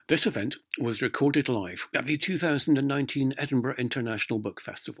This event was recorded live at the 2019 Edinburgh International Book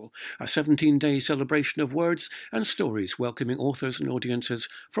Festival, a 17-day celebration of words and stories welcoming authors and audiences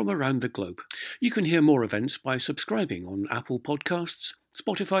from around the globe. You can hear more events by subscribing on Apple Podcasts,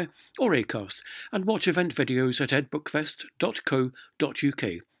 Spotify or Acast, and watch event videos at edbookfest.co.uk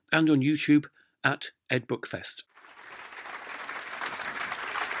and on YouTube at edbookfest.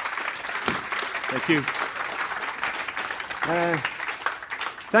 Thank you.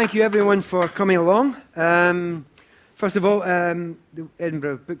 Thank you, everyone, for coming along. First of all, the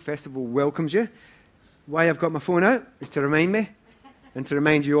Edinburgh Book Festival welcomes you. Why I've got my phone out is to remind me and to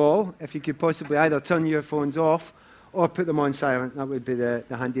remind you all, if you could possibly either turn your phones off or put them on silent. That would be the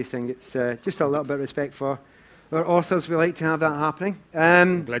handiest thing. It's just a little bit of respect for our authors. We like to have that happening.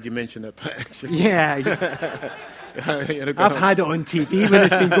 I'm glad you mentioned that, actually. Yeah. I've had it on TV when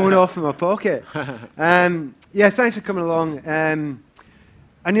it's been going off in my pocket. Thanks for coming along.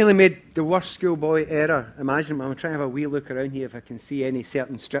 I nearly made the worst schoolboy error imaginable. I'm trying to have a wee look around here if I can see any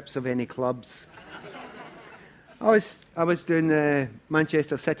certain strips of any clubs. I was doing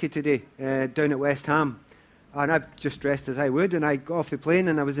Manchester City today, down at West Ham, and I've just dressed as I would, and I got off the plane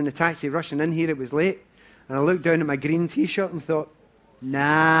and I was in the taxi rushing in here. It was late, and I looked down at my green T-shirt and thought,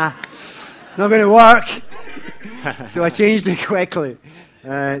 nah, it's not going to work. So I changed it quickly.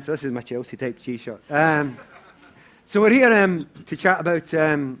 So this is my Chelsea type T-shirt. So we're here to chat about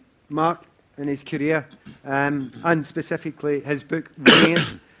Mark and his career, and specifically his book,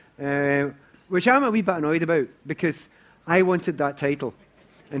 Brilliant, which I'm a wee bit annoyed about because I wanted that title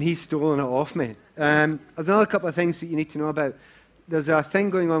and he's stolen it off me. There's another couple of things that you need to know about. There's a thing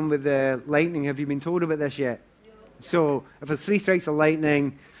going on with lightning. Have you been told about this yet? So if there's 3 strikes of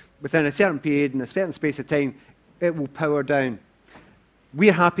lightning within a certain period in a certain space of time, it will power down.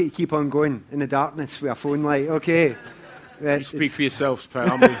 We're happy to keep on going in the darkness with a phone light, okay? You speak for yourself,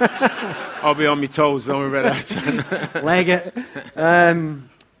 pal. I'll be on my toes, don't worry about that. Leg it.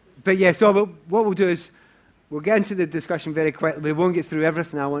 But yeah, so what we'll do is we'll get into the discussion very quickly. We won't get through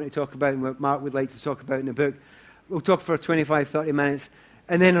everything I want to talk about and what Mark would like to talk about in the book. We'll talk for 25, 30 minutes,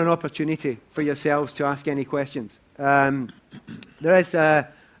 and then an opportunity for yourselves to ask any questions. There is a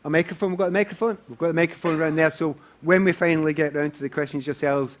microphone. We've got a microphone. We've got a microphone around there, so when we finally get round to the questions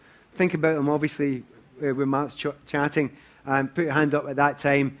yourselves, think about them, obviously, when Mark's chatting, and put your hand up at that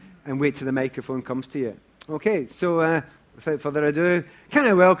time and wait till the microphone comes to you. Okay, so without further ado, can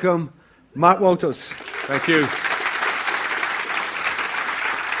I welcome Mark Walters? Thank you.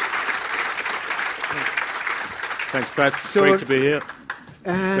 Thanks, Pat. Great to be here.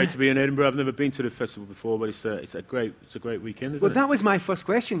 Great to be in Edinburgh. I've never been to the festival before, but it's a great weekend, isn't it? Well, that was my first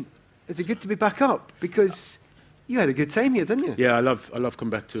question. Is it good to be back up? Because you had a good time here, didn't you? Yeah, I love coming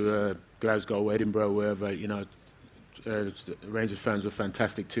back to Glasgow, Edinburgh, wherever, Rangers fans were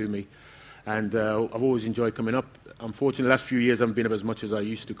fantastic to me. And I've always enjoyed coming up. Unfortunately, the last few years I haven't been up as much as I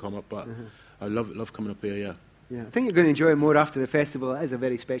used to come up, but I love coming up here, yeah. Yeah, I think you're going to enjoy it more after the festival. It is a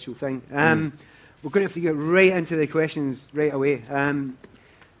very special thing. We're going to have to get right into the questions right away.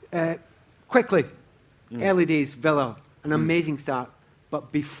 Quickly, early days, Villa, an amazing start.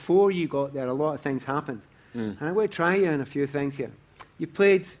 But before you got there, a lot of things happened. And I want to try you on a few things here. You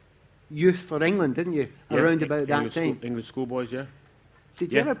played youth for England, didn't you? Yeah, around about that time. English schoolboys, yeah.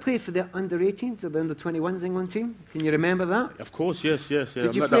 Did you ever play for the under-18s or the under-21s England team? Can you remember that? Of course, yes. Yeah.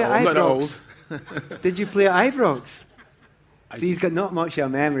 Did you play at Ibrox? Did you play at Ibrox? So he's got not much of a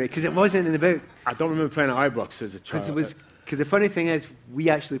memory because it wasn't in the book. I don't remember playing at Ibrox as a child. Because the funny thing is, we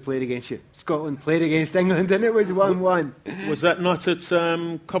actually played against you. Scotland played against England, and it was 1-1. Was that not at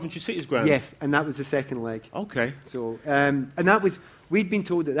Coventry City's ground? Yes, and that was the second leg. Okay. So, and that was, we'd been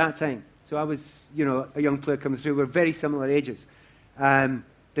told at that time, so I was, a young player coming through, we're very similar ages, that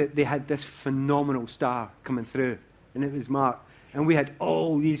they had this phenomenal star coming through, and it was Mark. And we had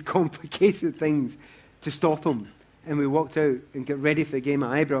all these complicated things to stop him. And we walked out and got ready for the game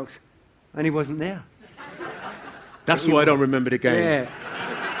at Ibrox, and he wasn't there. That's why I don't remember the game. Yeah.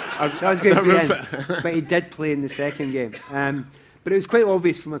 That was good at the end. But he did play in the second game. But it was quite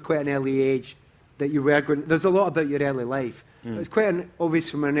obvious from quite an early age that you were going... There's a lot about your early life. It was quite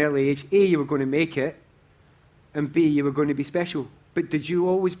obvious from an early age, A, you were going to make it, and B, you were going to be special. But did you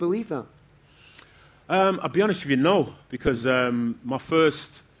always believe that? I'll be honest with you, no. Because my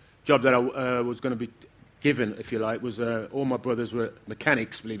first job that I was going to be given, if you like, was all my brothers were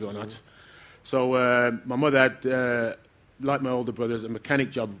mechanics, believe it or not. So my mother had, like my older brothers, a mechanic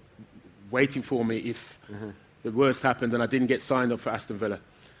job waiting for me if the worst happened and I didn't get signed up for Aston Villa.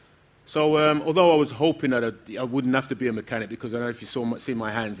 So although I was hoping that I wouldn't have to be a mechanic, because I don't know if you see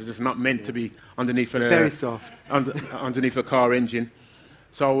my hands, it's just not meant to be underneath very soft. underneath a car engine.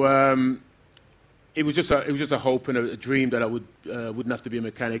 So it was just a hope and a dream that I wouldn't have to be a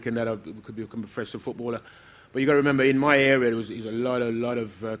mechanic and that I could become a professional footballer. But you got to remember, in my area, there was a lot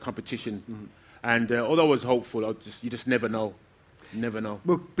of competition, and although I was hopeful, you just never know. Never know.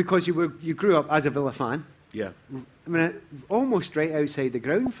 Well, because you grew up as a Villa fan. Yeah. I mean, almost right outside the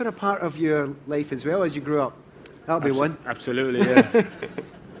ground for a part of your life as well as you grew up. That'll be one. Absolutely, yeah.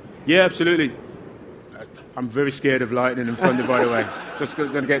 Yeah, absolutely. I'm very scared of lightning and thunder, by the way. Just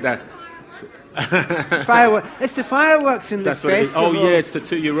going to get that. It's the fireworks in the festival. Oh, yeah, it's the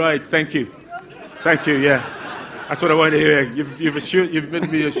two. You're right. Thank you, yeah. That's what I wanted to hear. You've made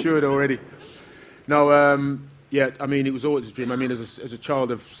me assured already. No, yeah, I mean, it was always a dream. I mean, as a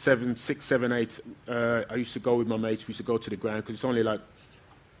child of 6, 7, 8, I used to go with my mates. We used to go to the ground because it's only like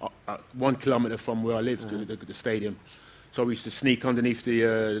 1 kilometre from where I lived, the stadium. So we used to sneak underneath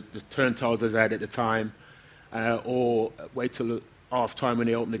the turntiles as I had at the time, or wait till half time when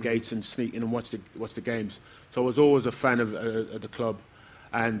they opened the gates and sneak in and watch the games. So I was always a fan of the club,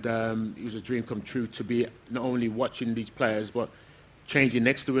 and it was a dream come true to be not only watching these players but changing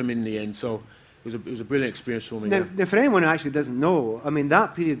next to them in the end. So it was a brilliant experience for me. Now, for anyone who actually doesn't know, I mean,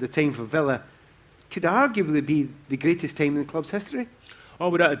 that period of time for Villa could arguably be the greatest time in the club's history. Oh,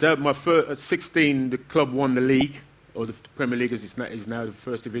 without a doubt. At 16, the club won the league, or the Premier League as is now the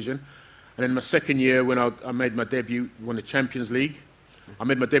First Division. And then my second year, when I made my debut, won the Champions League. I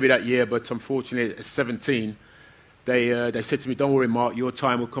made my debut that year, but unfortunately at 17, they said to me, "Don't worry, Mark, your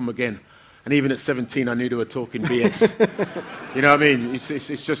time will come again." And even at 17, I knew they were talking BS. You know what I mean?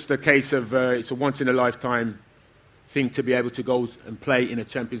 It's just a case of it's a once-in-a-lifetime thing to be able to go and play in a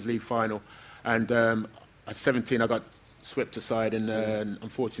Champions League final. And at 17, I got swept aside, and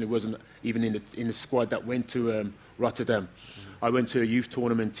unfortunately wasn't even in the squad that went to Rotterdam. I went to a youth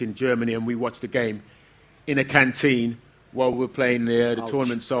tournament in Germany, and we watched the game in a canteen while we were playing the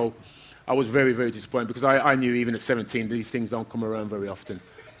tournament. So I was very, very disappointed because I knew even at 17 these things don't come around very often.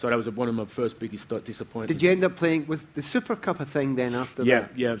 So that was one of my first biggest disappointments. Did you end up playing with the Super Cup a thing then after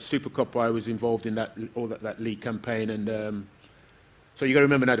that? Yeah, Super Cup. I was involved in that league campaign, and so you got to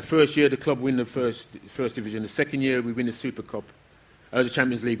remember now. The first year the club win the first division. The second year we win the Super Cup, the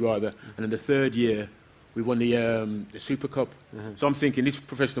Champions League rather, and then the third year we won the Super Cup. So I'm thinking this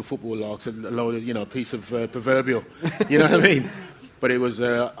professional football lark's a load of, piece of proverbial. You know what I mean? But it was.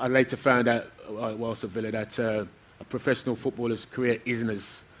 I later found out whilst at Villa that a professional footballer's career isn't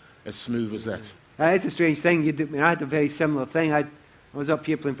as smooth as that. It's a strange thing. I had a very similar thing. I was up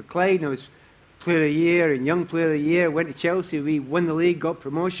here playing for Clyde, and I was Player of the Year and Young Player of the Year. Went to Chelsea, we won the league, got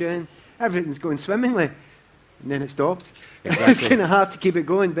promotion. Everything's going swimmingly. And then it stops. Exactly. It's kind of hard to keep it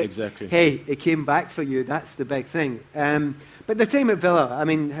going, but hey, it came back for you. That's the big thing. But the time at Villa, I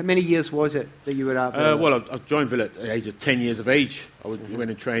mean, how many years was it that you were at Villa? Well, I joined Villa at the age of 10 years of age. I went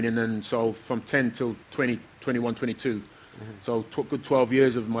in training, and so from 10 till 20, 21, 22. So good 12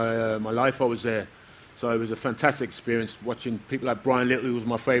 years of my life I was there. So it was a fantastic experience watching people like Brian Little, who was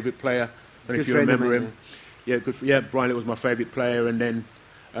my favourite player. I don't know if you remember him. Yeah, Brian Little was my favourite player, and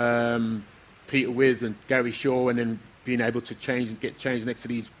then Peter With and Gary Shaw, and then being able to get changed next to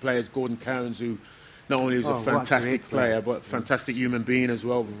these players, Gordon Cowans, who not only was a fantastic player, but a fantastic human being as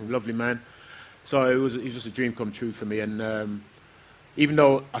well, lovely man. So it was just a dream come true for me, and even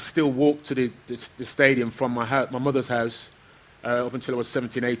though I still walked to the stadium from my mother's house up until I was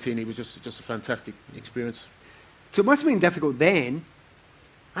 17, 18, it was just a fantastic experience. So it must have been difficult then,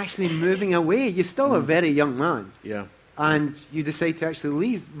 actually moving away. You're still a very young man. Yeah. And you decide to actually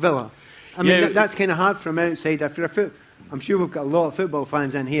leave Villa. I mean, that's kind of hard from outside. I'm sure we've got a lot of football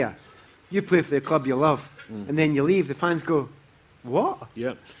fans in here. You play for the club you love, and then you leave. The fans go, what?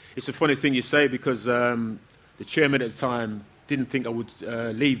 Yeah. It's a funny thing you say because the chairman at the time didn't think I would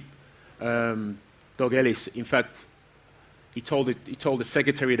leave Doug Ellis. In fact, he told the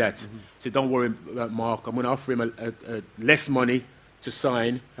secretary that. He said, "Don't worry about Mark. I'm going to offer him a less money to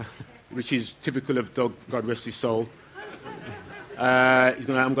sign," which is typical of Doug, God rest his soul. I'm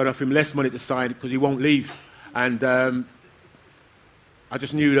going to offer him less money to sign because he won't leave. And I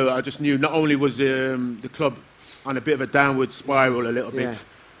just knew not only was the club on a bit of a downward spiral a little bit,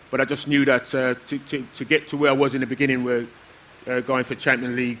 but I just knew that to get to where I was in the beginning, where going for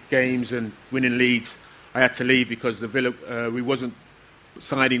Champions League games and winning leagues, I had to leave because the Villa we wasn't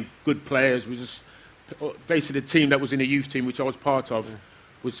signing good players. We just basically the team that was in the youth team, which I was part of,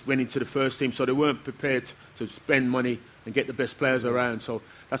 went into the first team, so they weren't prepared to spend money and get the best players around. So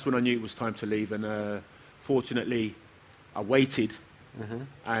that's when I knew it was time to leave. And fortunately, I waited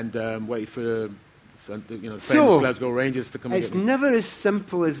and waited famous Glasgow Rangers to come and get me. It's never as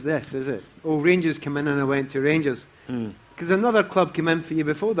simple as this, is it? Oh, Rangers come in and I went to Rangers. Because another club came in for you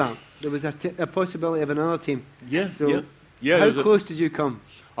before that. There was a possibility of another team. Yeah, so how close did you come?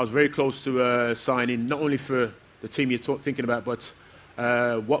 I was very close to signing, not only for the team you're thinking about, but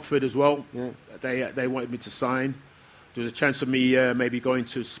Watford as well. Yeah. They wanted me to sign. There was a chance of me maybe going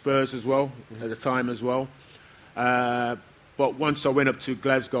to Spurs as well at the time as well. But once I went up to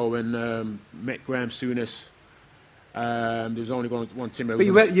Glasgow and met Graham Souness, there was only one team. But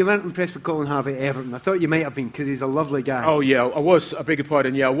you weren't impressed with Colin Harvey at Everton. I thought you might have been because he's a lovely guy. Oh yeah, I was. I beg your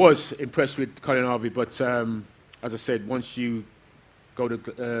pardon. Yeah, I was impressed with Colin Harvey. But as I said, once you go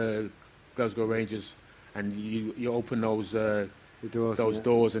to Glasgow Rangers and you open those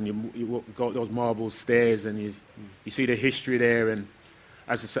doors and you go up those marble stairs and you see the history there, and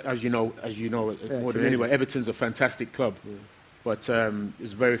as you know more than anyone, Everton's a fantastic club, but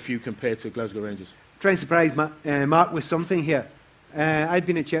there's very few compared to Glasgow Rangers. Trying to surprise Mark with something here. I'd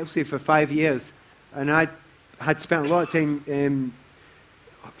been at Chelsea for 5 years, and I had spent a lot of time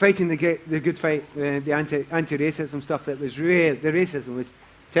fighting the good fight, the anti-racism stuff. The racism was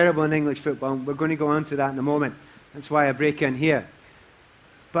terrible in English football. We're going to go on to that in a moment. That's why I break in here.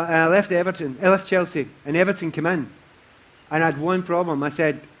 But I left Chelsea, and Everton came in. And I had one problem. I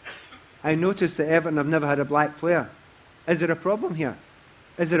said, I noticed that Everton have never had a black player. Is there a problem here?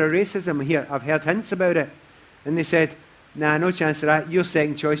 Is there a racism here? I've heard hints about it. And they said, nah, no chance of that. You're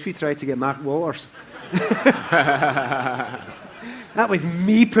second choice. We tried to get Mark Walters. That was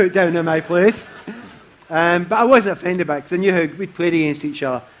me put down in my place. But I wasn't offended by it because I knew how we'd played against each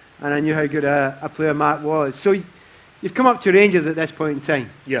other. And I knew how good a player Mark was. So you've come up to Rangers at this point in time.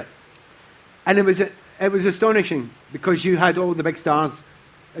 Yeah. And it was astonishing because you had all the big stars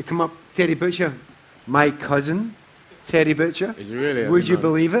come up. Terry Butcher, my cousin, Terry Butcher. Is he really? Would you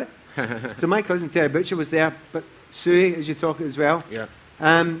believe it? So my cousin Terry Butcher was there, but Suey, as you talk as well. Yeah.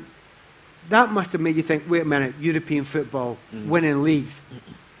 That must have made you think, wait a minute, European football, winning leagues.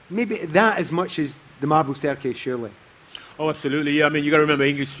 Maybe that as much as the marble staircase, surely. Oh, absolutely. Yeah, I mean, you got to remember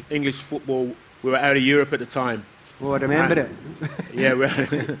English football. We were out of Europe at the time. Oh, I remember it. Yeah,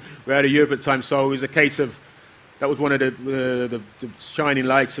 we're out of Europe at the time. So it was a case of that was one of the shining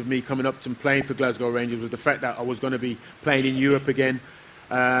lights of me coming up and playing for Glasgow Rangers was the fact that I was going to be playing in Europe again.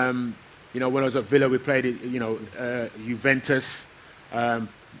 When I was at Villa, we played Juventus.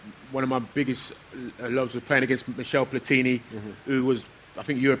 One of my biggest loves was playing against Michel Platini, who was, I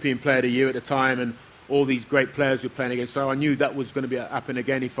think, European Player of the Year at the time, and all these great players we were playing against. So I knew that was going to happen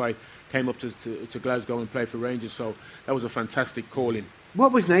again if I came up to Glasgow and played for Rangers. So that was a fantastic calling.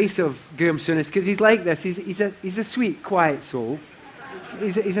 What was nice of Graham Souness, because he's like this, he's a sweet, quiet soul.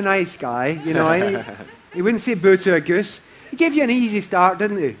 He's a nice guy, you know. He wouldn't say boo to a goose. He gave you an easy start,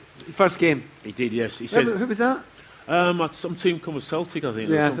 didn't he? First game. He did, yes. He said, who was that? Some team called Celtic, I think.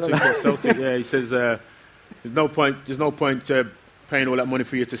 Yeah, some team called Celtic. Yeah, he says there's no point paying all that money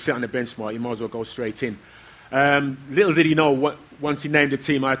for you to sit on the bench, Mark. You might as well go straight in. Little did he know, once he named the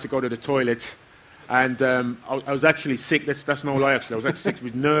team, I had to go to the toilet. And I was actually sick. That's no lie, actually. I was actually sick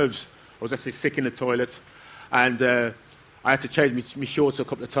with nerves. I was actually sick in the toilet. And I had to change my shorts a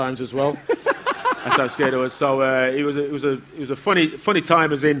couple of times as well. That's how scared I was. So it was a funny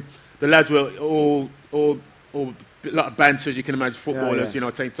time, as in the lads were all a lot of banter, as you can imagine, footballers, you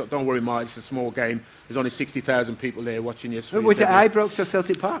know, don't worry, Mark, it's a small game. There's only 60,000 people there watching you. Was it Ibrox or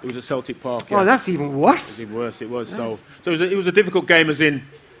Celtic Park? It was at Celtic Park, yeah. Oh, that's even worse. It was even worse, it was. Nice. So it was a difficult game, as in,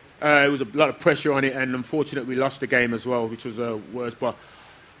 it was a lot of pressure on it, and unfortunately we lost the game as well, which was worse. But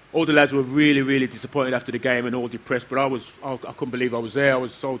all the lads were really, really disappointed after the game and all depressed. But I couldn't believe I was there. I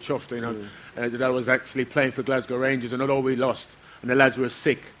was so chuffed, you know, that I was actually playing for Glasgow Rangers, and although we lost, and the lads were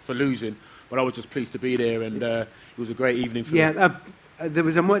sick for losing, but I was just pleased to be there, and it was a great evening for me. Yeah, there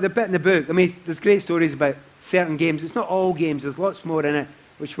was the bit in the book. I mean, there's great stories about certain games. It's not all games. There's lots more in it,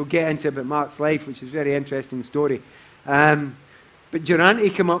 which we'll get into about Mark's life, which is a very interesting story. But Durante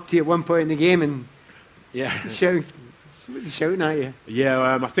came up to you at one point in the game and shouting. What was he shouting at you?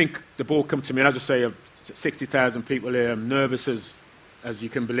 Yeah, I think the ball came to me, and as I say, 60,000 people here. I'm nervous as you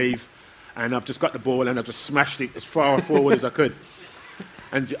can believe, and I've just got the ball and I've just smashed it as far forward as I could.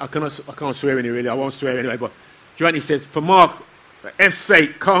 And I can't swear any really. I won't swear anyway. But Durante says, "For Mark, for F's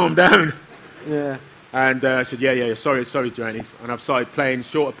sake, calm down." Yeah. And I said, "Yeah, sorry, Durante." And I've started playing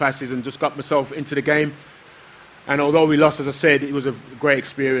shorter passes and just got myself into the game. And although we lost, as I said, it was a great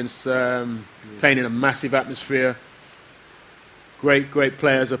experience, playing in a massive atmosphere. Great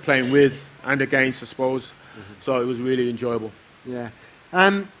players are playing with and against, I suppose. So it was really enjoyable. Yeah.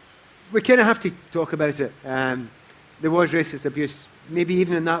 We kind of have to talk about it. There was racist abuse, maybe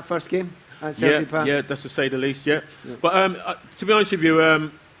even in that first game. at Celtic Park. Yeah, that's to say the least, yeah. But to be honest with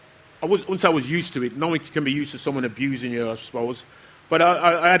you, once I was used to it, no one can be used to someone abusing you, I suppose. But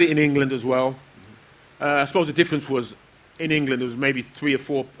I had it in England as well. I suppose the difference was, in England, there was maybe 3 or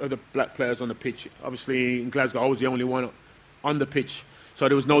 4 other black players on the pitch. Obviously, in Glasgow, I was the only one on the pitch. So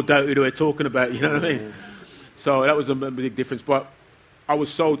there was no doubt who they were talking about, you know what I mean? So that was a big difference. But I was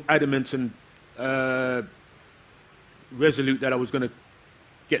so adamant and resolute that I was going to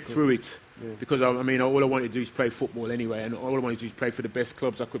get through it. Yeah. Because, I mean, all I wanted to do is play football anyway. And all I wanted to do is play for the best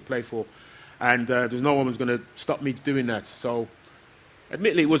clubs I could play for. And there's no one was going to stop me doing that. So,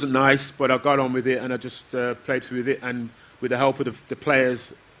 admittedly, it wasn't nice, but I got on with it and I just played through with it. And with the help of the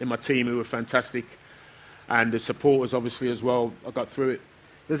players in my team who were fantastic, and the supporters obviously as well, I got through it.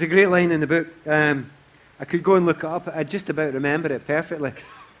 There's a great line in the book. I could go and look it up. I just about remember it perfectly.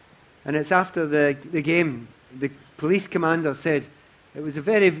 And it's after the game. The police commander said, it was a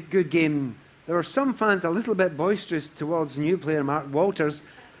very good game. There were some fans a little bit boisterous towards new player Mark Walters,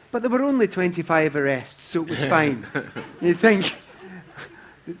 but there were only 25 arrests, so it was fine. You think...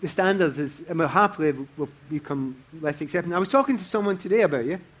 The standards is, I mean, happily will become less accepting. I was talking to someone today about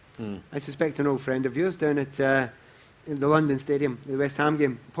you. I suspect an old friend of yours down at in the London Stadium, the West Ham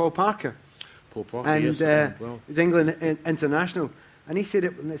game, Paul Parker. Paul Parker, and yes. It was England international. And he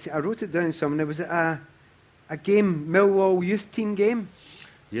said, I wrote it down somewhere, there was a game, Millwall youth team game.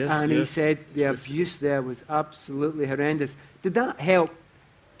 Yes, and he said the abuse there was absolutely horrendous. Did that help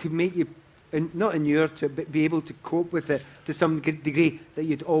to make you... not inure to be able to cope with it to some degree that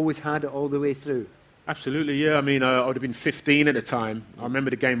you'd always had it all the way through? Absolutely, yeah. I mean, I would have been 15 at the time. I remember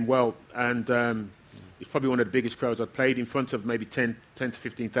the game well, and it's probably one of the biggest crowds I'd played in front of, maybe 10 to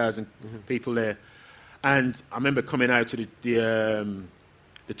 15,000 people there. And I remember coming out to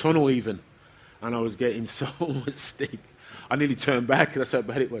the tunnel even, and I was getting so much stick. I nearly turned back, that's how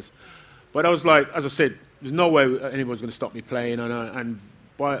bad it was. But I was like, as I said, there's no way anyone's going to stop me playing, and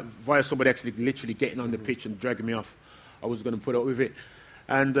via somebody actually literally getting on the pitch and dragging me off, I was going to put up with it.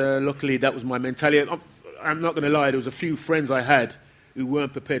 And luckily, that was my mentality. I'm not going to lie, there was a few friends I had who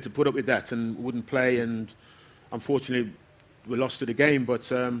weren't prepared to put up with that and wouldn't play, and unfortunately, we lost to the game.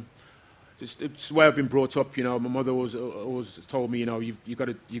 But it's the way I've been brought up. You know, my mother always told me, you know, you've got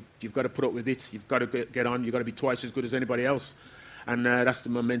to put up with it. You've got to get on. You've got to be twice as good as anybody else. And that's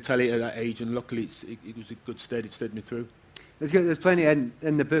my mentality at that age. And luckily, it was a good stead. It steadied me through. There's plenty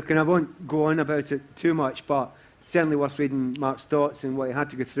in the book, and I won't go on about it too much, but certainly worth reading Mark's thoughts and what he had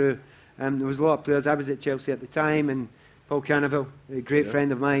to go through. There was a lot of players. I was at Chelsea at the time, and Paul Canaville, a great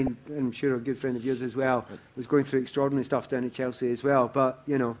friend of mine, and I'm sure a good friend of yours as well, was going through extraordinary stuff down at Chelsea as well. But,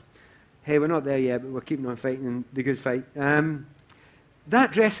 you know, hey, we're not there yet, but we're keeping on fighting the good fight.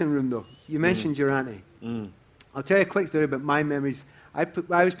 That dressing room, though, you mentioned Durrant. I'll tell you a quick story about my memories. I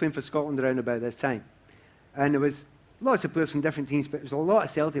was playing for Scotland around about this time, and there was lots of players from different teams, but there was a lot of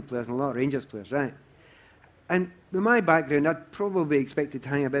Celtic players and a lot of Rangers players, right? And with my background, I'd probably be expected to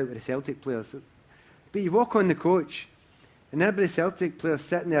hang about with the Celtic players. But you walk on the coach, and everybody Celtic players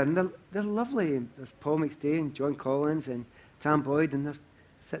sitting there, and they're lovely. And there's Paul McStay and John Collins and Tam Boyd, and they're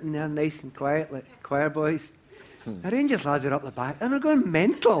sitting there nice and quiet, like choir boys. The Rangers lads are up the back, and they're going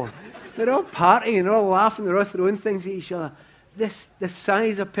mental. They're all partying, they're all laughing, they're all throwing things at each other. The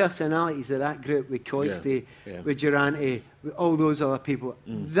size of personalities of that group, with Coisty, with Durrant, with all those other people,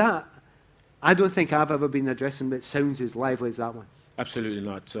 that, I don't think I've ever been in a dressing room that sounds as lively as that one. Absolutely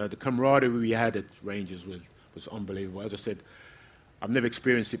not. The camaraderie we had at Rangers was unbelievable. As I said, I've never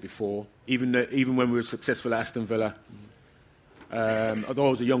experienced it before, even when we were successful at Aston Villa. Although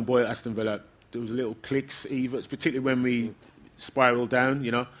I was a young boy at Aston Villa, there was little cliques, particularly when we spiraled down,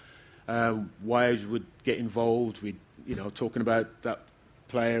 you know. Wives would get involved with, you know, talking about that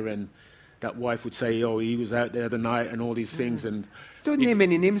player, and that wife would say, oh, he was out there the night and all these things. And don't name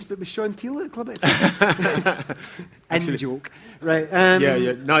any names, but it was Sean Teal at the club at the time. And joke. Right.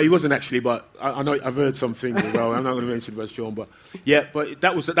 Yeah. No, he wasn't actually, but I know I've heard some things as well. I'm not going to mention about Sean, but yeah, but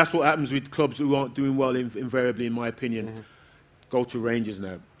that's what happens with clubs who aren't doing well, invariably, in my opinion. Go to Rangers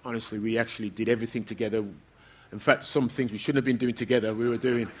now. Honestly, we actually did everything together. In fact, some things we shouldn't have been doing together, we were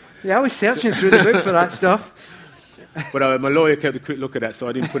doing. Yeah, I was searching through the book for that stuff. But my lawyer kept a quick look at that, so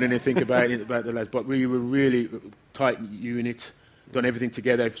I didn't put anything about the lads. But we were really tight unit, done everything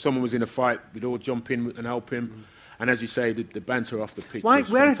together. If someone was in a fight, we'd all jump in and help him. And as you say, the banter off the pitch was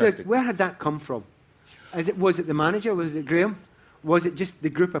fantastic. Where had that come from? Was it the manager? Was it Graham? Was it just the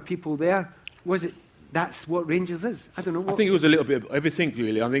group of people there? Was it that's what Rangers is? I don't know. I think it was a little bit of everything,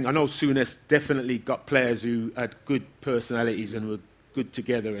 really. I know Souness definitely got players who had good personalities and were good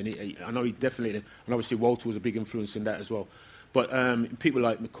together, and I know he definitely, and obviously Walter was a big influence in that as well. But people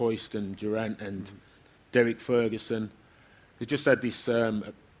like McCoist and Durant and Derek Ferguson, they just had this.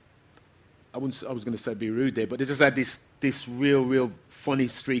 I was going to say be rude there, but they just had this real funny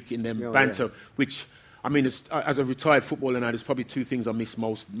streak in them, banter, which, I mean, as a retired footballer now, there's probably two things I miss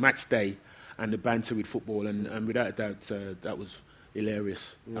most: match day and the banter with football, and without a doubt, that was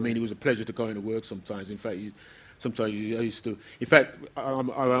hilarious. I mean, it was a pleasure to go into work sometimes. In fact, I used to. In fact,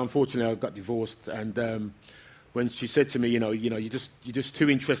 unfortunately, I got divorced, and when she said to me, you're just too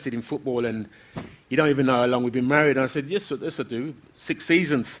interested in football, and you don't even know how long we've been married. And I said, yes, I do. 6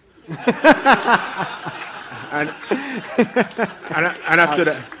 seasons. and after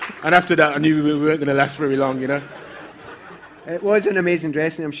that, I knew we weren't going to last very long, It was an amazing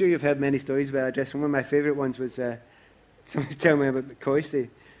dressing. I'm sure you've heard many stories about our dressing. One of my favourite ones was somebody telling me about McCoisty,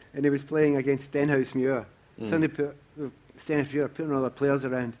 and he was playing against Stenhousemuir. Somebody Stenhousemuir putting all the players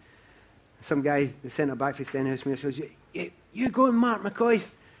around. Some guy, the centre-back for Stenhousemuir, says, you go and Mark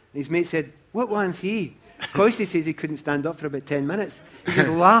McCoist. And his mate said, what one's he? McCoisty says he couldn't stand up for about 10 minutes. He just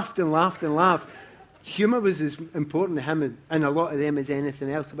laughed and laughed and laughed. Humour was as important to him and a lot of them as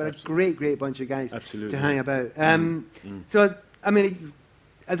anything else. We're a great bunch of guys to hang about. So, I mean,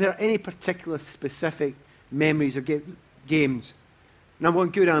 are there any particular specific memories of games? And I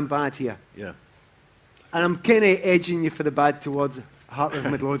want good and bad here. Yeah. And I'm kind of edging you for the bad towards Heart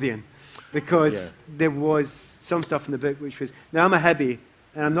of Midlothian. Because there was some stuff in the book which was... Now, I'm a Hibby,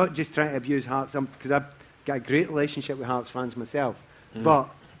 and I'm not just trying to abuse Hearts, because I've got a great relationship with Hearts fans myself. But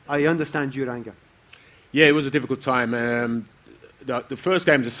I understand your anger. Yeah, it was a difficult time. The first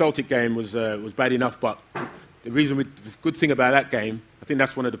game, the Celtic game, was bad enough, but the good thing about that game, I think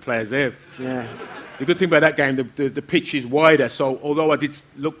that's one of the players there. Yeah. The good thing about that game, the pitch is wider, so although I did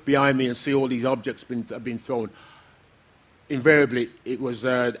look behind me and see all these objects have been thrown, invariably it was,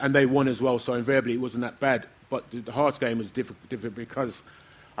 and they won as well, so invariably it wasn't that bad. But the Hearts game was different because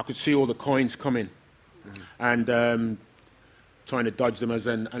I could see all the coins coming and trying to dodge them.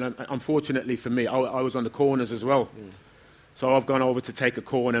 And unfortunately for me, I was on the corners as well. So I've gone over to take a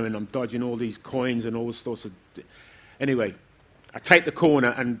corner and I'm dodging all these coins and all sorts of... Anyway, I take the corner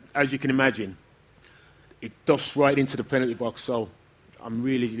and, as you can imagine, it duffs right into the penalty box, so... I'm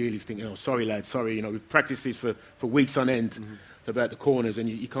really thinking, sorry, lad, sorry. We've practiced this for weeks on end about the corners, and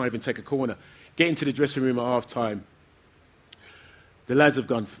you can't even take a corner. Get into the dressing room at half-time. The lads have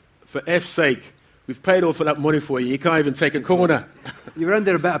gone, for F's sake, we've paid all for that money for you. You can't even take a corner. You were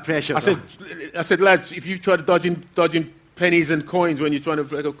under a bit of pressure. I said, lads, if you've tried dodging pennies and coins when you're trying to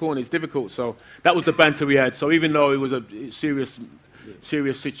take a corner, it's difficult. So that was the banter we had. So even though it was a serious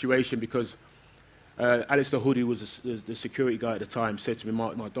situation, because... Alistair Hood, who was the security guy at the time, said to me,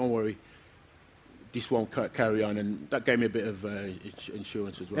 Mark, don't worry, this won't carry on, and that gave me a bit of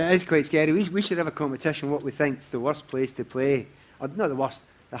insurance as well. It is quite scary. We should have a competition, what we think is the worst place to play, or not the worst,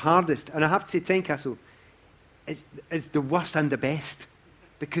 the hardest. And I have to say Tynecastle is the worst and the best,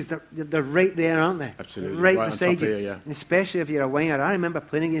 because they're right there, aren't they? Absolutely. Right beside you. Here, yeah. And especially if you're a winger. I remember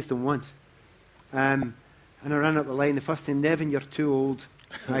playing against them once, and I ran up the line. The first time, Nevin, you're too old.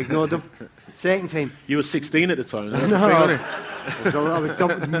 I ignored him. Second time. You were 16 at the time. No, I was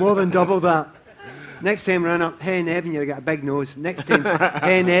more than double that. Next time ran up, hey Nevin, you've got a big nose. Next time,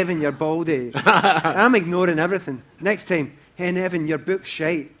 hey Nevin, you're baldy. I'm ignoring everything. Next time, hey Nevin, your book's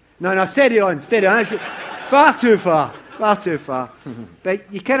shite. No, steady on. Far too far.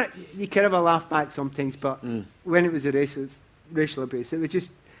 But you kind of a laugh back sometimes, but when it was a racial abuse, it was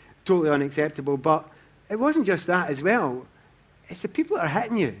just totally unacceptable. But it wasn't just that as well. It's the people that are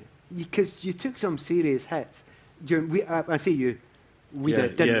hitting you, because you took some serious hits. I say you, we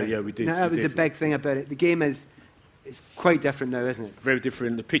did, didn't we? Yeah, we did. Now, that was the big thing about it. The game is quite different now, isn't it? Very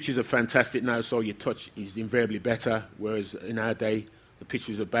different. The pitches are fantastic now, so your touch is invariably better, whereas in our day, the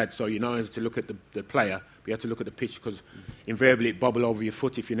pitches are bad, so you know as to look at the player, but you have to look at the pitch, because invariably it bobble over your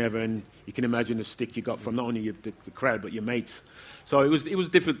foot if you never, and you can imagine the stick you got from not only the crowd, but your mates. So it was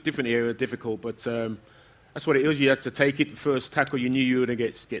different area, difficult, but... that's what it is. You had to take it. First tackle, you knew you were going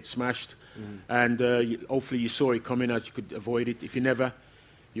to get smashed. And hopefully you saw it coming as you could avoid it. If you never,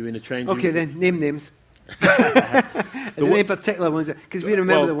 you were in a change room. Okay, then, name names. Is there any particular ones? Because we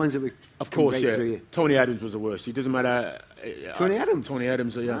remember the ones that would come right through you. Tony Adams was the worst. It doesn't matter. Tony Adams? Tony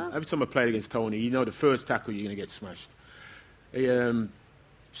Adams, yeah. Every time I played against Tony, you know the first tackle you're going to get smashed.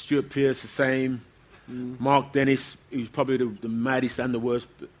 Stuart Pearce, the same. Mark Dennis, who's probably the maddest and the worst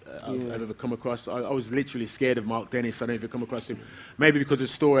I've ever come across. I was literally scared of Mark Dennis. I don't know if you've come across him. Maybe because of the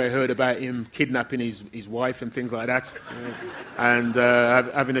story I heard about him kidnapping his wife and things like that, and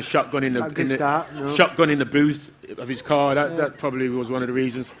having a shotgun in shotgun in the booth of his car. That probably was one of the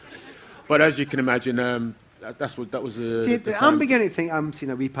reasons. But as you can imagine, that was See, the I'm time. beginning to think I'm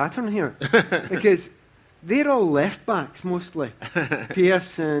seeing a wee pattern here because they're all left backs mostly.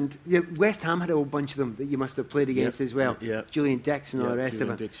 Pearce and West Ham had a whole bunch of them that you must have played against as well. Yeah. Julian Dix and all the rest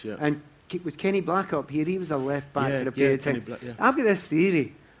Julian of them. Dix, yeah. And was Kenny Black up here? He was a left back for a period of time. Black, yeah. I've got this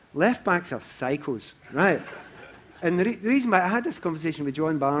theory: left backs are psychos, right? And the reason why I had this conversation with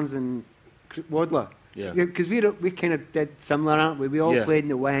John Barnes and Wadler, because we kind of did similar, aren't we? We all played in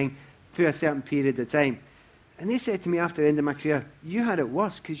the wing through a certain period of time. And they said to me after the end of my career, you had it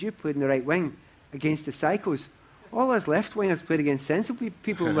worse because you played in the right wing against the psychos. All us left wingers played against sensible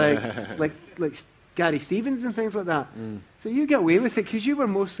people like Gary Stevens and things like that. So you get away with it because you were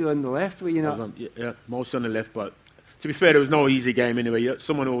mostly on the left, were you not? Mostly on the left, but to be fair, there was no easy game anyway.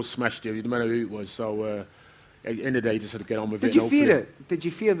 Someone always smashed you, no matter who it was. So at the end of the day, you just had to get on with it. Did you fear it? Did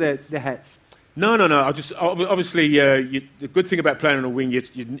you fear the hits? No. I just obviously the good thing about playing on a wing, you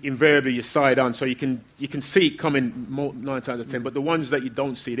invariably you're side on, so you can see it coming 9 times out of 10. But the ones that you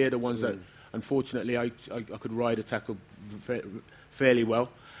don't see, they're the ones that unfortunately I could ride a tackle fairly well,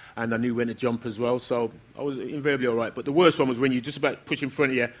 and I knew when to jump as well. So I was invariably all right. But the worst one was when you just about push in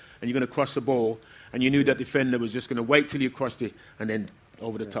front of you and you're going to cross the ball, and you knew that defender was just going to wait till you crossed it and then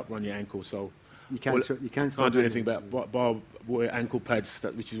over the top run your ankle. So you can't do anything about barbed wire ankle pads,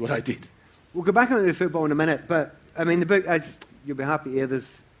 which is what I did. We'll go back onto the football in a minute, but I mean the book, as you'll be happy to hear,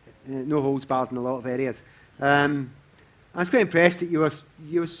 there's no holds barred in a lot of areas. I was quite impressed that you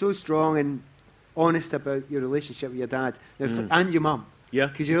were so strong and honest about your relationship with your dad and your mum. Yeah,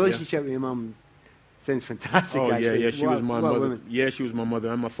 because your relationship with your mum sounds fantastic. Oh actually. yeah, she was my mother. Woman. Yeah, she was my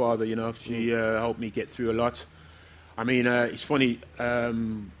mother and my father. You know, she helped me get through a lot. I mean, it's funny.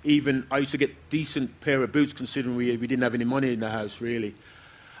 Even I used to get decent pair of boots, considering we didn't have any money in the house really.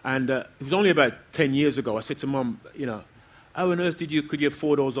 And it was only about 10 years ago. I said to Mum, you know, how on earth could you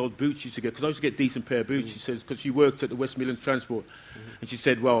afford those old boots you used to get? Because I used to get decent pair of boots. She says, because she worked at the West Midlands Transport. And she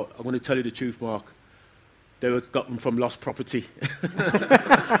said, well, I'm going to tell you the truth, Mark. They got them from lost property.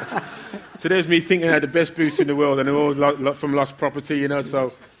 So there's me thinking I had the best boots in the world, and they're all from lost property, you know.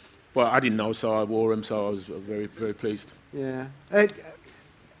 So, but I didn't know, so I wore them. So I was very, very pleased. Yeah.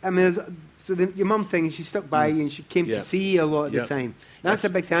 I mean, your mum thing, she stuck by you and she came to see you a lot of the time. That's a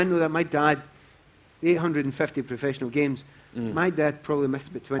big thing. I know that my dad, 850 professional games, my dad probably missed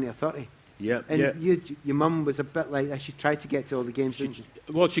about 20 or 30. Yeah, and your mum was a bit like that. She tried to get to all the games.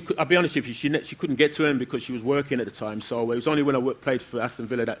 Well, I'll be honest with you, she couldn't get to them because she was working at the time. So it was only when I played for Aston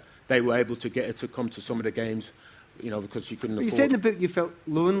Villa that they were able to get her to come to some of the games, you know, because she couldn't afford. You said in the book you felt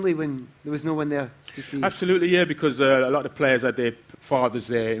lonely when there was no one there to see. Absolutely, yeah, because a lot of the players had their fathers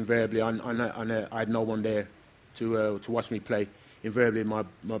there invariably. I had no one there to watch me play. Invariably,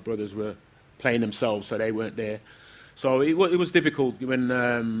 my brothers were playing themselves, so they weren't there. So it was difficult when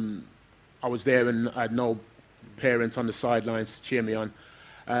I was there and I had no parents on the sidelines to cheer me on.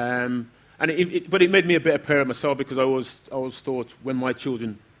 But it made me a better parent myself, because I always thought when my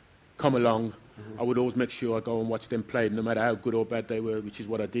children come along, I would always make sure I go and watch them play, no matter how good or bad they were, which is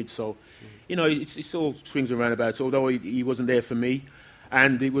what I did. So, you know, it's all swings and roundabouts. Although he wasn't there for me,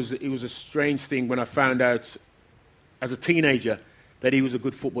 and it was a strange thing when I found out as a teenager that he was a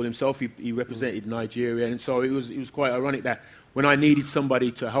good footballer himself. He represented Nigeria, and so it was quite ironic that when I needed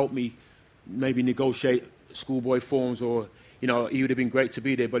somebody to help me, maybe negotiate schoolboy forms, or you know, he would have been great to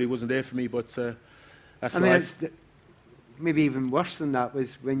be there, but he wasn't there for me. But that's life. Maybe even worse than that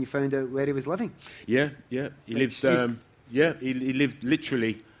was when you found out where he was living. Yeah. He lived. He lived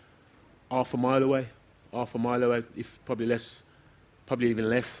literally half a mile away, if probably less, probably even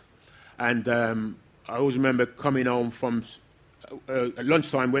less. And I always remember coming home from at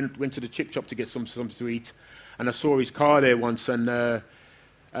lunchtime. Went to the chip shop to get something to eat, and I saw his car there once. And I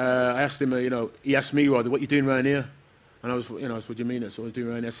asked him, he asked me rather, "What are you doing around here?" And I was, what do you mean? That's what I'm doing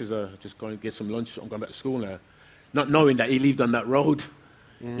around here. I says, just going to get some lunch. I'm going back to school now. Not knowing that he lived on that road.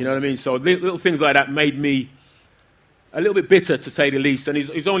 Yeah. You know what I mean? So little things like that made me a little bit bitter, to say the least. And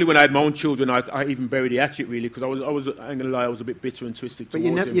it's only when I had my own children I even buried the hatchet, really, because I ain't going to lie, I was a bit bitter and twisted towards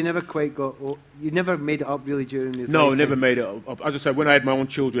him. But you never quite you never made it up, really, during his No, lifetime. Never made it up. As I said, when I had my own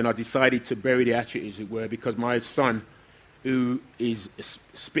children, I decided to bury the hatchet, as it were, because my son, who is a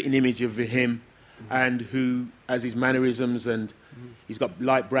spitting image of him, and who has his mannerisms, and he's got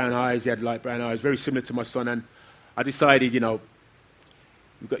light brown eyes, he had light brown eyes, very similar to my son, and I decided,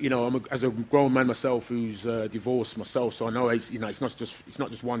 as a grown man myself who's divorced myself, so I know it's not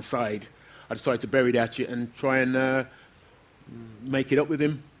just one side. I decided to bury the hatchet and try and make it up with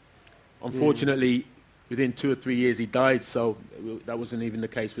him. Unfortunately, within 2 or 3 years, he died, so that wasn't even the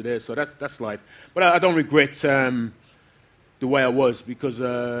case with there. So that's life. But I don't regret the way I was, because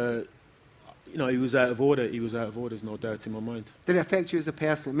he was out of order. He was out of order, there's no doubt in my mind. Did it affect you as a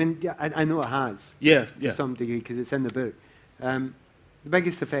person? I mean, I know it has. Yeah. To some degree, because it's in the book. The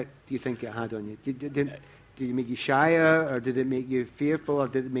biggest effect do you think it had on you? Did it make you shyer, or did it make you fearful, or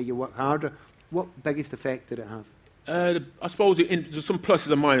did it make you work harder? What biggest effect did it have? I suppose there's some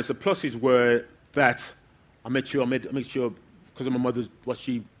pluses and minuses. The pluses were that I made sure, because of my mother's,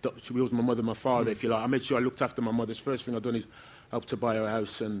 she was my mother and my father, if you like. I made sure I looked after my mother's. First thing I've done is helped to buy her a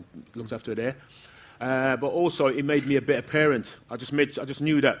house and looked after her there. But also, it made me a better parent. I just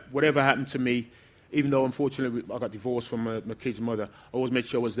knew that whatever happened to me, even though unfortunately I got divorced from my kid's mother, I always made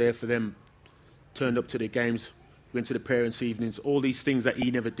sure I was there for them. Turned up to the games, went to the parents' evenings, all these things that he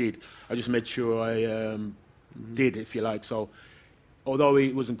never did. I just made sure I did, if you like. So, although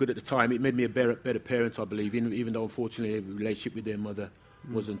he wasn't good at the time, it made me a better parent, I believe. Even though unfortunately the relationship with their mother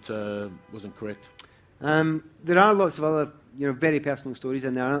wasn't correct. There are lots of other, very personal stories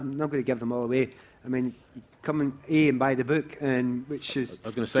in there. I'm not going to give them all away. I mean, come and buy the book, which is. I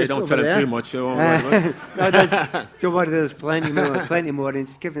was going to say, don't tell them too much. So don't worry, there's plenty more. And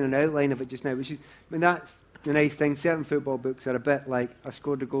it's giving an outline of it just now, which is, that's the nice thing. Certain football books are a bit like, I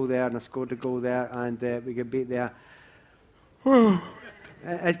scored a goal there and I scored a goal there, and we get beat there.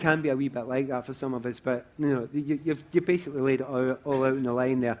 It can be a wee bit like that for some of us, but you basically laid it all out in the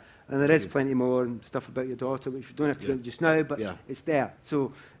line there. And there is plenty more and stuff about your daughter, which we don't have to go into just now, but it's there.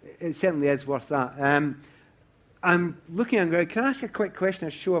 So it certainly is worth that. I'm looking at Greg. Can I ask a quick question,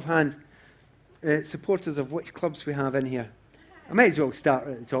 a show of hands? Supporters of which clubs we have in here? I might as well start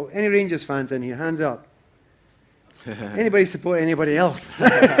at the top. Any Rangers fans in here? Hands up. Anybody support anybody else?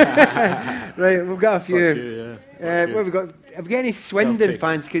 Right, we've got a few. What have we got? Have we got any Swindon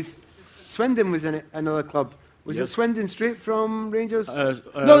fans? Because Swindon was in another club. Was it Swindon straight from Rangers?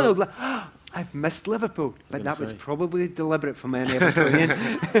 No. I've missed Liverpool, but that was probably deliberate from any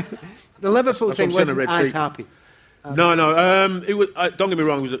Evertonian. The Liverpool thing wasn't as happy. No. It was, don't get me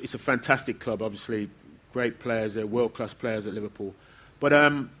wrong. It's a fantastic club. Obviously, great players. They're world-class players at Liverpool. But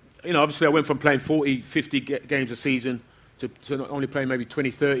obviously, I went from playing 40, 50 games a season to only playing maybe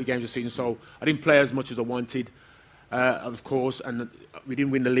 20, 30 games a season. So I didn't play as much as I wanted. Of course, and we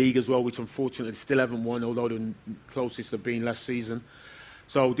didn't win the league as well, which unfortunately still haven't won, although the closest have been last season.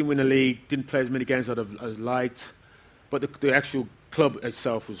 So didn't win the league, didn't play as many games as I'd liked, but the actual club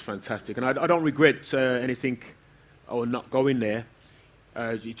itself was fantastic, and I don't regret anything or not going there.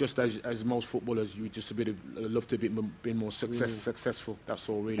 Just as most footballers, you just love to be more successful. That's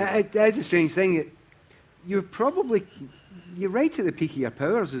all really. That's a strange thing. You're right at the peak of your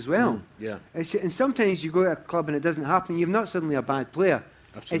powers as well. And sometimes you go to a club and it doesn't happen. You're not suddenly a bad player.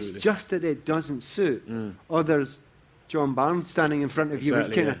 Absolutely. It's just that it doesn't suit. Or there's John Barnes standing in front of you,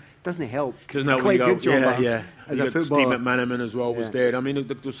 which kind of doesn't help. He's quite good, John Barnes, as a footballer. Steve McManaman as well was there. I mean,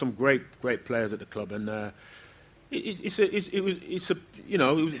 there's some great players at the club, and it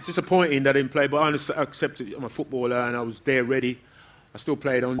was disappointing that I didn't play, but I accepted. I'm a footballer, and I was there ready. I still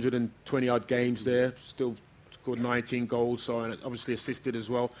played 120 odd games there. Still scored 19 goals, so and obviously assisted as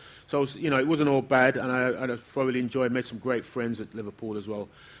well. So it wasn't all bad, and I thoroughly enjoyed. Made some great friends at Liverpool as well.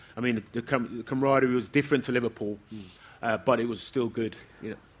 I mean, the camaraderie was different to Liverpool, but it was still good.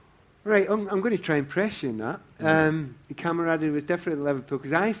 Right, I'm going to try and press you on that. The camaraderie was different at Liverpool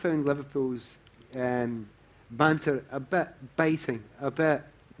because I found Liverpool's banter a bit biting, a bit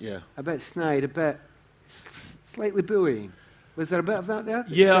snide, a bit slightly bullying. Was there a bit of that there?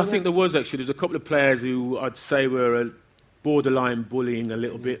 Yeah, I think there was actually. There's a couple of players who I'd say were borderline bullying a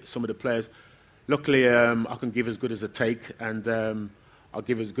little bit, some of the players. Luckily, I can give as good as I take, and I'll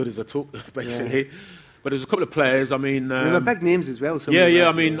give as good as I took, basically. Yeah. But there's a couple of players, I mean... there were big names as well.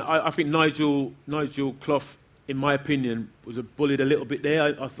 I mean, I think Nigel Clough, in my opinion, was bullied a little bit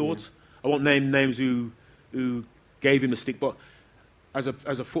there, I thought. Yeah. I won't name names who gave him the stick, but as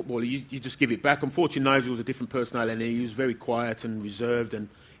a footballer, you just give it back. Unfortunately, Nigel was a different personality. He was very quiet and reserved, and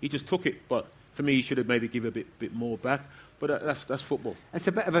he just took it. But for me, he should have maybe given a bit more back. But that's football. It's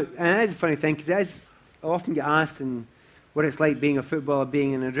a bit of and it's a funny thing, because I often get asked what it's like being a footballer,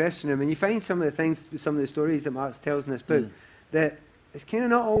 being in a dressing room, and you find some of the things, some of the stories that Mark tells in this book, that it's kind of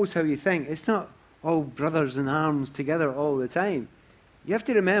not always how you think. It's not all brothers in arms together all the time. You have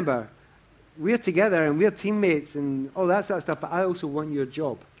to remember, we're together and we're teammates and all that sort of stuff, but I also want your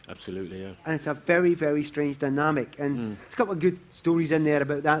job. Absolutely, yeah. And it's a very, very strange dynamic. And there's a couple of good stories in there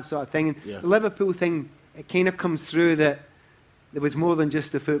about that sort of thing. And the Liverpool thing, it kind of comes through that there was more than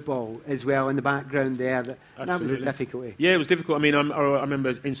just the football as well in the background there. That was a difficulty. Yeah, it was difficult. I mean, I remember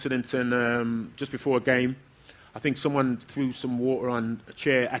an incident just before a game. I think someone threw some water on a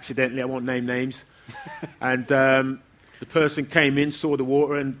chair accidentally. I won't name names. And the person came in, saw the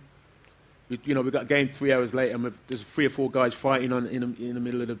water, and we got a game 3 hours later, and there's 3 or 4 guys fighting in the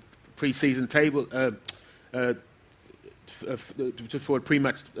middle of the pre-season table. For a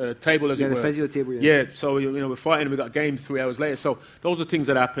pre-match table, as it were. The physio table. Yeah. So we're fighting. We got a game 3 hours later. So those are things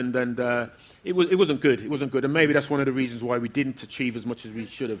that happened, and it wasn't good. It wasn't good, and maybe that's one of the reasons why we didn't achieve as much as we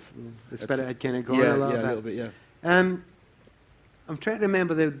should have. The spirit had kind of gone a little bit. Yeah. I'm trying to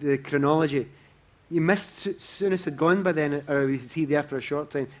remember the chronology. You missed Souness had gone by then, or was he there for a short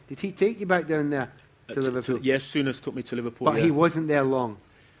time? Did he take you back down there to Liverpool? Yes, Souness took me to Liverpool. But he wasn't there long.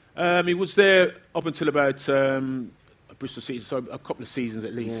 He was there up until about Bristol City, so a couple of seasons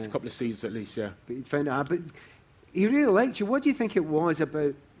at least. Yeah. But you found out. But he really liked you. What do you think it was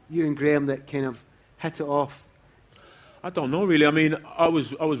about you and Graham that kind of hit it off? I don't know really. I mean, I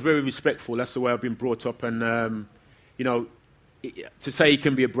was very respectful. That's the way I've been brought up, and to say he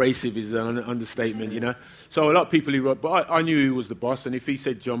can be abrasive is an understatement, So a lot of people but I knew he was the boss, and if he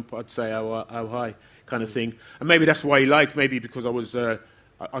said jump, I'd say how high, kind of thing. And maybe that's why he liked, maybe because I was,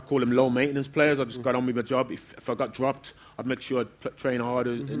 I call them low maintenance players. I just got on with my job. If I got dropped, I'd make sure I'd train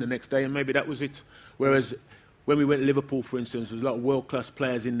harder in the next day, and maybe that was it. Whereas when we went to Liverpool, for instance, there was a lot of world-class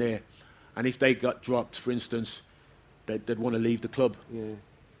players in there, and if they got dropped, for instance, they'd want to leave the club. Yeah.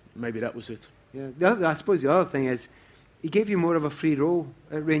 Maybe that was it. Yeah. I suppose the other thing is, he gave you more of a free role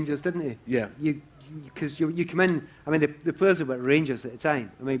at Rangers, didn't he? Yeah. Because you come in, I mean, the players that were at Rangers at the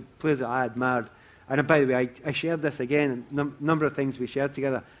time, I mean, players that I admired, and by the way, I shared this again, a number of things we shared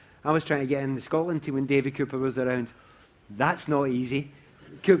together. I was trying to get in the Scotland team when Davy Cooper was around. That's not easy.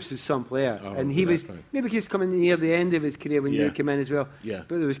 Coops is some player, and he was, maybe he was coming near the end of his career when you came in as well. Yeah.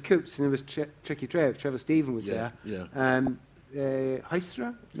 But there was Coops, and there was Tricky Trevor Stephen was there. Yeah.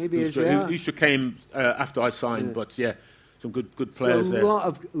 Heistra, maybe as well. Heistra came after I signed, but some good players there.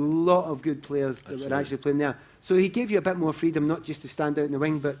 A lot of good players that were actually playing there. So he gave you a bit more freedom, not just to stand out in the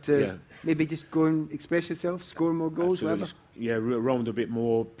wing, but to maybe just go and express yourself, score more goals, whatever. Yeah, roamed a bit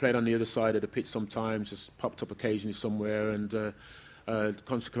more, played on the other side of the pitch sometimes, just popped up occasionally somewhere, and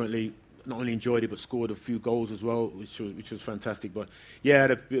consequently not only enjoyed it but scored a few goals as well, which was fantastic. But I had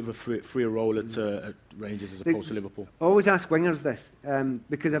a bit of a freer role at Rangers as opposed to Liverpool. I always ask wingers this,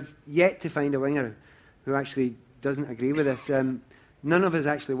 because I've yet to find a winger who actually doesn't agree with this. None of us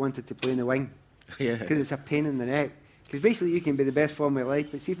actually wanted to play in the wing because it's a pain in the neck. Because basically you can be the best form of your life,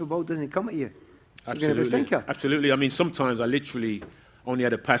 but see if the ball doesn't come at you, you're going to have a stinker. Absolutely. I mean, sometimes I literally only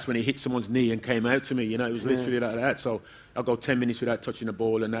had a pass when he hit someone's knee and came out to me. It was literally like that. So I'll go 10 minutes without touching the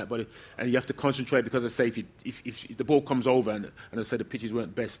ball and that. And you have to concentrate because I say if the ball comes over and I said the pitches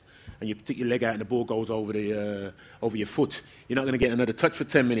weren't best and you stick your leg out and the ball goes over your foot, you're not going to get another touch for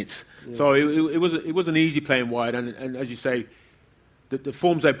 10 minutes. Yeah. So it wasn't easy playing wide. And as you say, the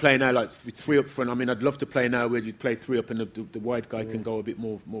forms they play now, like with 3 up front, I mean, I'd love to play now where you play 3 up and the wide guy can go a bit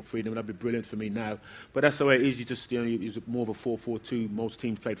more freedom. That'd be brilliant for me now. But that's the way it is. You just, it's more of a 4-4-2. Most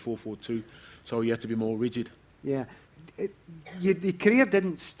teams played 4-4-2. So you have to be more rigid. Yeah. Your career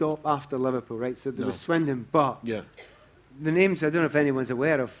didn't stop after Liverpool, right? So there was Swindon, but the names, I don't know if anyone's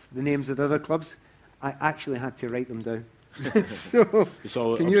aware of the names of the other clubs. I actually had to write them down. So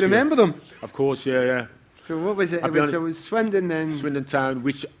can you remember them? Of course, yeah. So what was it? It was Swindon then. Swindon Town,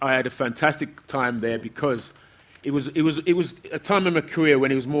 which I had a fantastic time there because it was a time in my career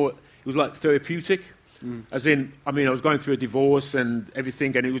when it was like therapeutic. As in, I mean, I was going through a divorce and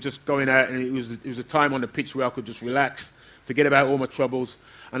everything, and it was just going out, and it was a time on the pitch where I could just relax, forget about all my troubles,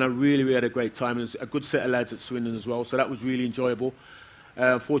 and I really had a great time. And there was a good set of lads at Swindon as well, so that was really enjoyable.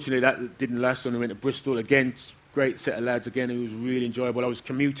 Unfortunately, that didn't last, and I went to Bristol again. Great set of lads again. It was really enjoyable. I was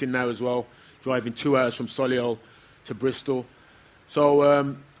commuting now as well, driving 2 hours from Solihull to Bristol.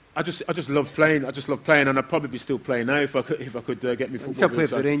 So I just love playing. And I'd probably be still playing now if I could get me football. Still play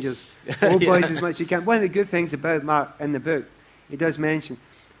for Rangers. Old boys as much as you can. One of the good things about Mark in the book, he does mention,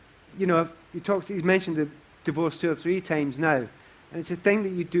 he's mentioned the divorce 2 or 3 times now, and it's a thing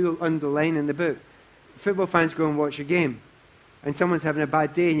that you do underline in the book. Football fans go and watch a game, and someone's having a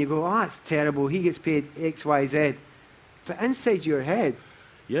bad day, and you go, that's terrible, he gets paid X, Y, Z. But inside your head,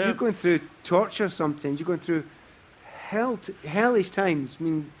 you're going through torture sometimes, you're going through hellish times. I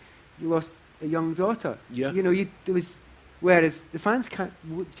mean, you lost a young daughter. Yeah. Whereas the fans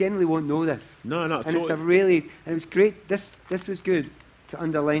generally won't know this. No, not at all. And it was great. This was good to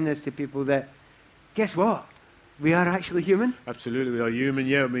underline this to people that, guess what? We are actually human. Absolutely, we are human.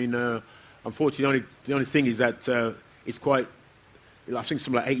 Yeah, I mean, unfortunately, the only thing is that it's quite. I think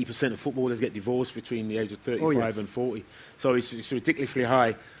something like 80% of footballers get divorced between the age of 35 and 40. So it's ridiculously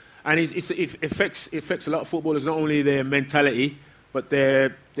high, and it affects a lot of footballers, not only their mentality but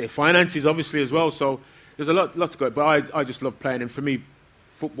their finances obviously as well. So there's a lot to go. But I just love playing, and for me,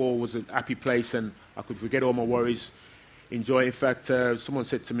 football was a happy place, and I could forget all my worries, enjoy. In fact, someone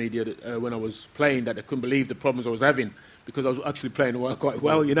said to me when I was playing that they couldn't believe the problems I was having because I was actually playing quite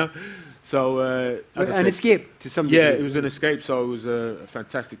well, you know. So an escape to some degree. Yeah, it was an escape. So it was a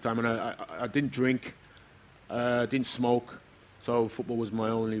fantastic time, and I didn't drink, didn't smoke. So football was my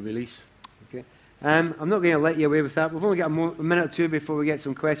only release. Okay. I'm not going to let you away with that. We've only got a minute or two before we get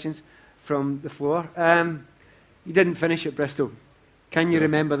some questions from the floor. You didn't finish at Bristol. Can you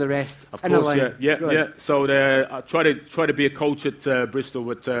remember the rest? Of course, yeah. So I tried to be a coach at Bristol,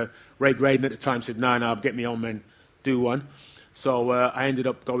 but Ray Graydon at the time said, no, get me on, man, do one. So I ended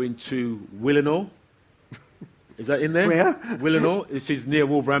up going to Willenhall. Is that in there? Where? Willenhall. This is near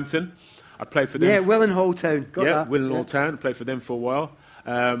Wolverhampton. I played for them. Yeah, Willenhall Town. Willenhall Town. Played for them for a while.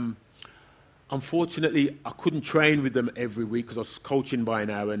 Unfortunately, I couldn't train with them every week because I was coaching by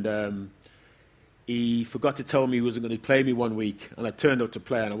now, and he forgot to tell me he wasn't going to play me one week, and I turned up to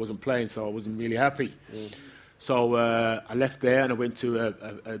play, and I wasn't playing, so I wasn't really happy. So I left there, and I went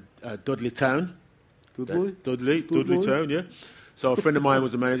to Dudley Town. Dudley Town, yeah. So a friend of mine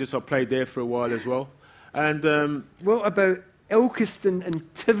was the manager, so I played there for a while as well. And what about Ilkeston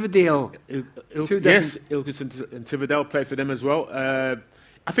and Tividale? Yes, Ilkeston and Tividale, played for them as well.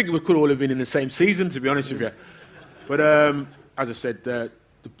 I think we could all have been in the same season, to be honest with you. But as I said, the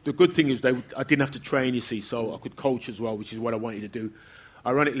good thing is I didn't have to train, you see, so I could coach as well, which is what I wanted to do.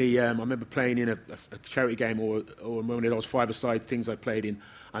 Ironically, I remember playing in a charity game or one of those five-a-side things I played in.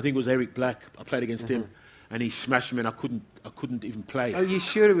 I think it was Eric Black. I played against him, and he smashed me, and I couldn't even play. Are you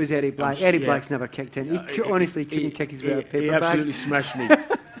sure it was Eric Black? Eric Black's never kicked in. He honestly couldn't kick his way out of paper He bag. absolutely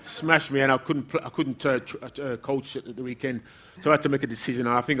smashed me, and I couldn't coach at the weekend. So I had to make a decision.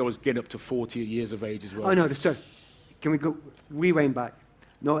 I think I was getting up to 40 years of age as well. Oh no, sorry. Can we go rewind back?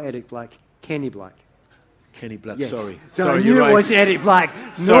 Not Eric Black, Kenny Black. Kenny Black, yes. sorry. I you're knew right. it was Eric Black.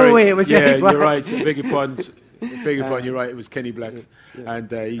 No way it was Eric Black. You're right. Beg your pardon. You're right. It was Kenny Black. Yeah. And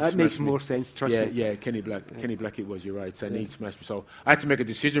that makes more sense, trust me. Yeah, Kenny Black. Yeah. Kenny Black it was, you're right. And he smashed me. So I had to make a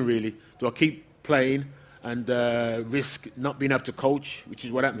decision, really. Do I keep playing and risk not being able to coach, which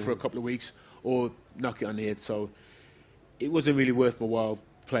is what happened for a couple of weeks, or knock it on the head? So it wasn't really worth my while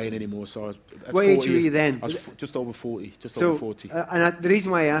playing anymore. So what age were you then? I was just over 40. Over 40. The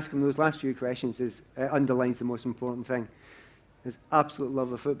reason why I ask him those last few questions is underlines the most important thing: is absolute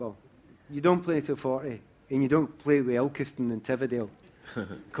love of football. You don't play till 40, and you don't play with Ilkeston and Tividale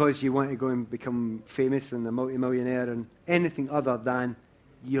because you want to go and become famous and a multi-millionaire and anything other than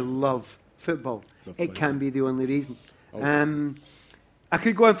you love football. It can be the only reason. I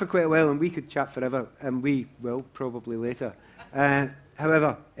could go on for quite a while, and we could chat forever, and we will probably later.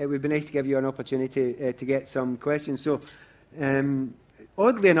 However, it would be nice to give you an opportunity to get some questions. So,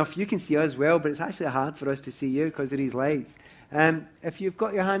 oddly enough, you can see us well, but it's actually hard for us to see you because of these lights. If you've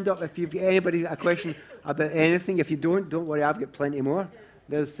got your hand up, if you've got anybody a question about anything, if you don't worry, I've got plenty more.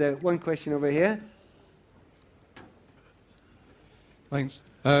 There's one question over here. Thanks.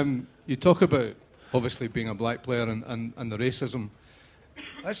 You talk about, obviously, being a black player and the racism.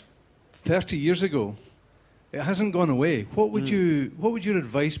 That's 30 years ago. It hasn't gone away. What would your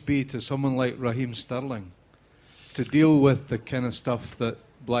advice be to someone like Raheem Sterling to deal with the kind of stuff that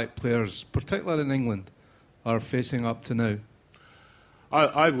black players, particularly in England, are facing up to now?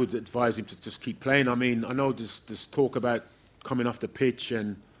 I would advise him to just keep playing. I mean, I know there's talk about coming off the pitch,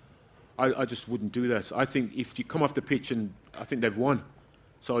 and I just wouldn't do that. I think if you come off the pitch, and I think they've won.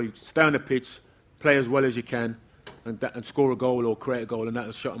 So you stay on the pitch, play as well as you can, and score a goal or create a goal, and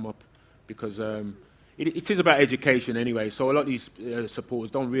that'll shut them up. Because it is about education anyway. So a lot of these supporters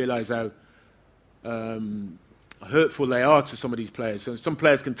don't realise how hurtful they are to some of these players. So some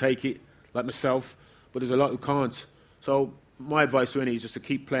players can take it, like myself, but there's a lot who can't. So my advice to any is just to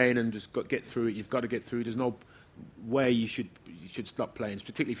keep playing and just get through it. You've got to get through. There's no way you should stop playing,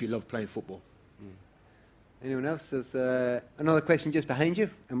 particularly if you love playing football. Anyone else? There's another question just behind you,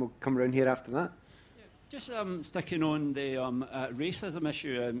 and we'll come around here after that. Just sticking on the racism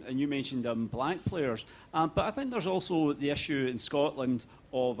issue, and you mentioned black players, but I think there's also the issue in Scotland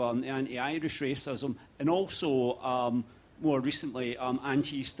of the anti-Irish racism, and also more recently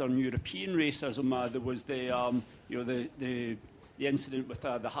anti-Eastern European racism. There was the incident with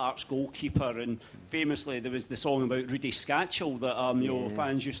the Hearts goalkeeper, and famously there was the song about Rudy Scatchell that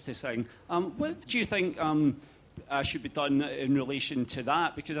fans used to sing. What do you think should be done in relation to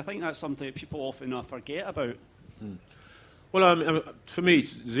that? Because I think that's something that people often forget about. Well, for me,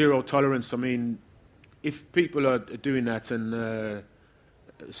 it's zero tolerance. I mean, if people are doing that and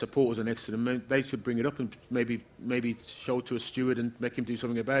supporters are next to them, they should bring it up and maybe show to a steward and make him do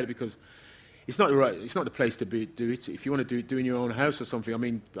something about it, because it's not the place to do it. If you want to do it in your own house or something, I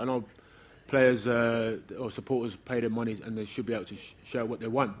mean, I know players or supporters pay their money and they should be able to show what they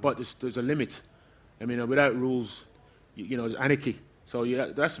want, but there's a limit. I mean, without rules, there's anarchy. So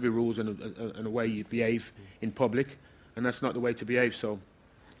there has to be rules and a way you behave in public, and that's not the way to behave. So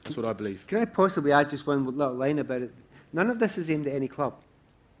that's what I believe. Can I possibly add just one little line about it? None of this is aimed at any club.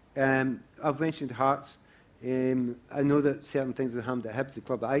 I've mentioned Hearts. I know that certain things are hammed at Hibs, the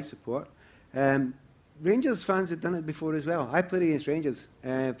club that I support. Rangers fans have done it before as well. I played against Rangers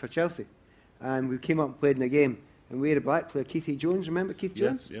for Chelsea, and we came up and played in a game, and we had a black player, Keithy Jones. Remember Keith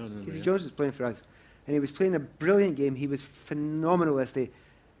Jones? Yeah, I remember, Keithy Jones was playing for us, and he was playing a brilliant game. He was phenomenal this day,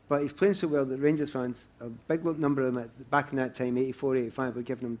 but he's playing so well that Rangers fans, a big number of them back in that time, 84, 85, were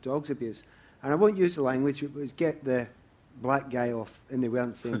giving him dogs abuse. And I won't use the language, it was get the black guy off, and they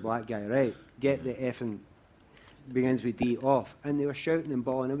weren't saying black guy, right? Get the effing begins with D off, and they were shouting and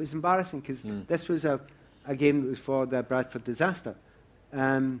bawling. It was embarrassing because this was a game that was for the Bradford disaster.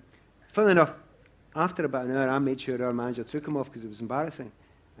 Funnily enough, after about an hour, I made sure our manager took him off because it was embarrassing,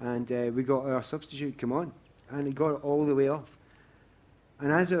 and we got our substitute come on, and he got it all the way off.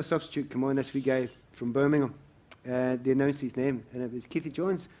 And as our substitute come on, this wee guy from Birmingham, they announced his name, and it was Keithy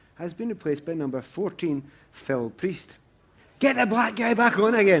Jones, has been replaced by number 14, Phil Priest. Get the black guy back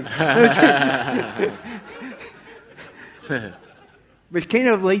on again. Which kind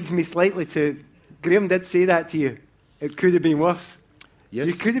of leads me slightly to, Graham did say that to you. It could have been worse. Yes.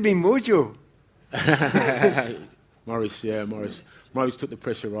 You could have been Mojo. Morris. Morris took the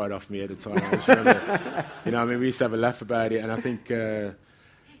pressure right off me at the time. I just remember, we used to have a laugh about it, and I think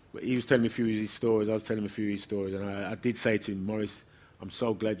he was telling me a few of his stories, I was telling him a few of his stories, and I did say to him, Morris, I'm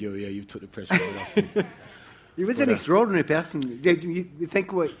so glad you're here, you took the pressure right off me. He was an extraordinary person. You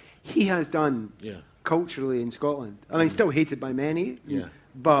think what he has done culturally in Scotland. I mean, still hated by many,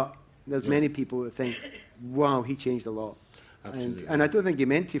 but there's many people that think, wow, he changed a lot. Absolutely. And I don't think he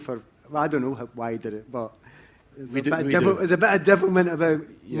meant to I don't know why he did it, but there's a bit of devilment about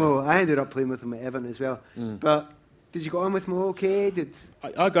Mo. I ended up playing with him at Everton as well. But did you go on with Mo okay?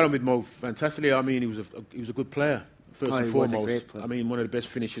 I got on with Mo fantastically. I mean, he was a good player, first and foremost. I mean, one of the best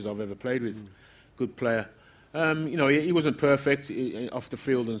finishers I've ever played with. Good player. He wasn't perfect off the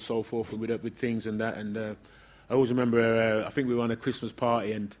field and so forth with things and that. And I always remember, I think we were on a Christmas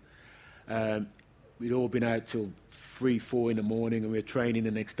party and we'd all been out till 3, 4 in the morning, and we were training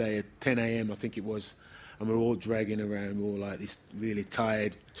the next day at 10 a.m. I think it was, and we were all dragging around. We were all like this, really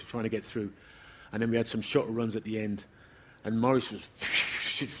tired, trying to get through. And then we had some shot runs at the end, and Morris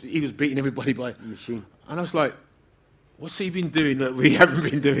he was beating everybody by machine. And I was like, what's he been doing that we haven't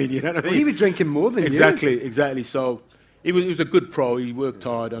been doing? You know what I mean? Well, he was drinking more than you. Exactly. So he was a good pro. He worked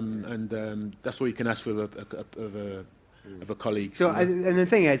hard, and that's all you can ask for of a colleague. So, and the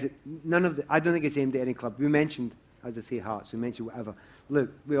thing is, I don't think it's aimed at any club. We mentioned, as I say, Hearts. We mentioned whatever.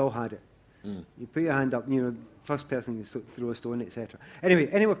 Look, we all had it. You put your hand up, first person you throw a stone, etc. Anyway,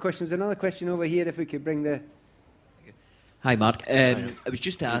 any more questions? Another question over here, if we could bring the... Hi, Mark. I was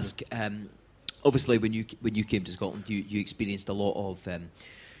just to ask, obviously when you came to Scotland, you experienced a lot of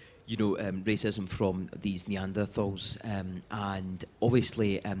racism from these Neanderthals, and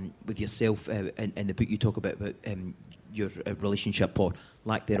obviously with yourself in the book you talk about your relationship or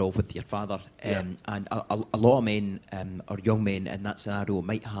lack thereof with your father, and a lot of men or young men in that scenario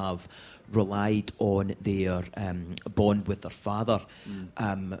might have relied on their bond with their father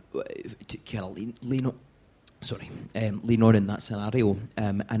to kind of lean on in that scenario,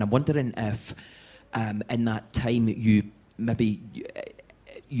 and I'm wondering if in that time you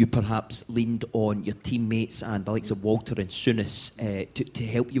perhaps leaned on your teammates and the likes of Walter and Souness to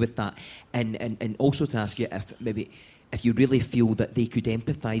help you with that, and also to ask you if you really feel that they could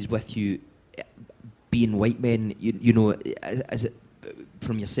empathise with you being white men, as it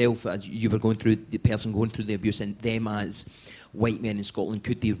from yourself, as you were going through, the person going through the abuse, and them as white men in Scotland,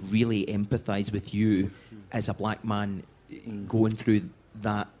 could they really empathise with you as a black man going through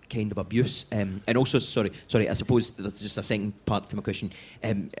that kind of abuse? And also, sorry, I suppose that's just a second part to my question.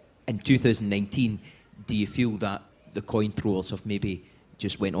 In 2019, do you feel that the coin throwers have maybe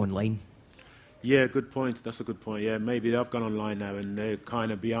just went online? Yeah, good point. That's a good point. Yeah, maybe they've gone online now and they're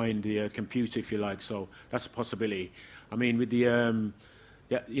kind of behind the computer, if you like. So that's a possibility. I mean, with the,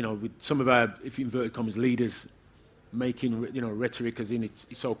 with some of our, if you inverted commas, leaders making, rhetoric as in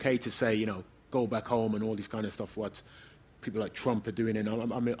it's okay to say, go back home and all this kind of stuff. What people like Trump are doing, and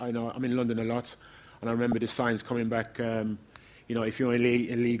I'm in London a lot, and I remember the signs coming back. If you're an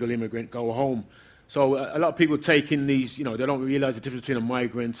illegal immigrant, go home. So a lot of people taking these, they don't realise the difference between a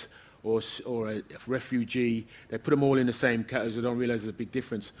migrant or a refugee. They put them all in the same category. They don't realise there's a big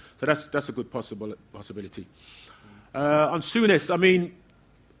difference. So that's a good possibility. On Souness, I mean,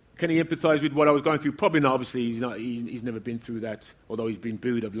 can he empathise with what I was going through? Probably not. Obviously, he's never been through that, although he's been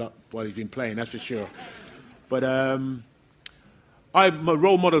booed a lot while he's been playing, that's for sure. But my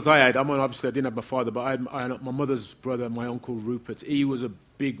role models I had, obviously I didn't have my father, but I had my mother's brother, my uncle Rupert. He was a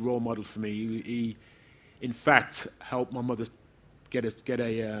big role model for me. He in fact, helped my mother get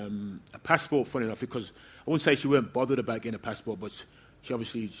a passport, funny enough, because I wouldn't say she weren't bothered about getting a passport, but she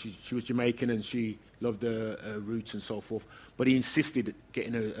obviously she was Jamaican and she loved her roots and so forth. But he insisted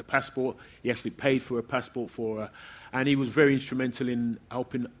getting a passport. He actually paid for a passport for her, and he was very instrumental in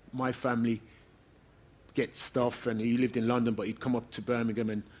helping my family get stuff. And he lived in London, but he'd come up to Birmingham,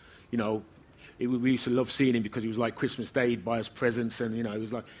 and we used to love seeing him because he was like Christmas Day. He'd buy us presents, and he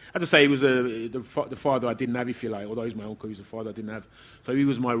was like, as I say, he was the father I didn't have, if you like. Although he's my uncle, he was the father I didn't have. So he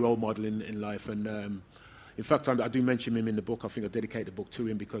was my role model in life. And in fact, I do mention him in the book. I think I dedicate the book to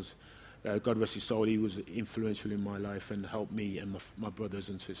him because, God rest his soul, he was influential in my life and helped me and my brothers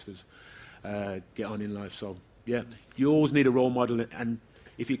and sisters get on in life. So yeah, you always need a role model, and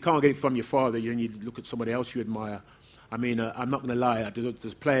if you can't get it from your father, then you look at somebody else you admire. I mean, I'm not going to lie,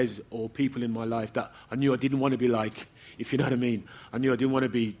 there's players or people in my life that I knew I didn't want to be like, if you know what I mean. I knew I didn't want to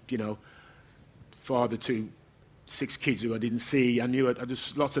be, father to 6 kids who I didn't see. I knew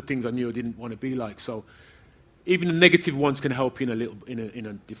just lots of things I knew I didn't want to be like. So even the negative ones can help you in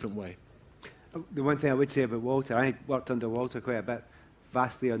a different way. The one thing I would say about Walter, I worked under Walter quite a bit,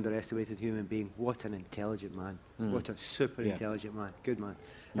 vastly underestimated human being. What an intelligent man. What a super intelligent man. Good man.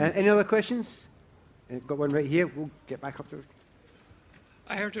 Any other questions? Got one right here. We'll get back up to it.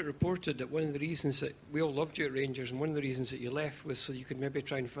 I heard it reported that one of the reasons that we all loved you at Rangers and one of the reasons that you left was so you could maybe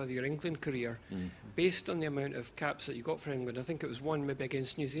try and further your England career. Based on the amount of caps that you got for England, I think it was one maybe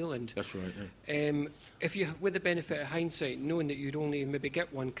against New Zealand. That's right, yeah. If you, with the benefit of hindsight, knowing that you'd only maybe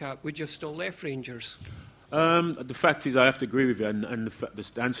get one cap, would you have still left Rangers? The fact is, I have to agree with you, and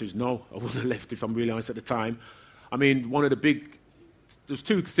the answer is no. I wouldn't have left, if I'm really honest, at the time. I mean, there's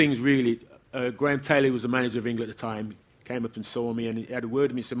two things really. Graham Taylor was the manager of England at the time. He came up and saw me, and he had a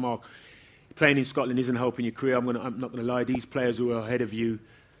word with me. He said, "Mark, playing in Scotland isn't helping your career. I'm not going to lie. These players who are ahead of you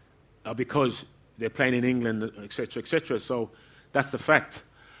are because they're playing in England, etc., etc." So that's the fact.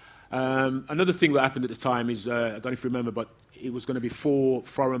 Another thing that happened at the time is, I don't know if you remember, but it was going to be 4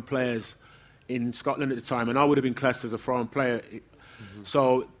 foreign players in Scotland at the time, and I would have been classed as a foreign player.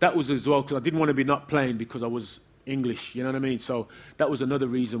 So that was as well, because I didn't want to be not playing because I was English, you know what I mean? So that was another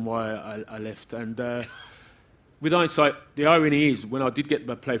reason why I left. And with hindsight, the irony is, when I did get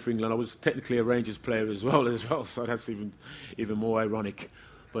to play for England, I was technically a Rangers player as well. So that's even more ironic.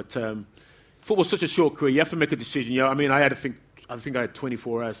 But football's such a short career. You have to make a decision. I mean, I think I had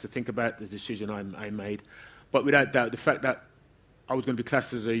 24 hours to think about the decision I made. But without doubt, the fact that I was going to be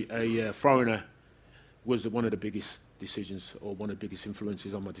classed as a foreigner was one of the biggest decisions, or one of the biggest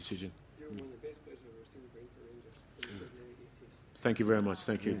influences on my decision. You're one of the best players I've ever seen playing for Rangers in the 80s. Thank you very much.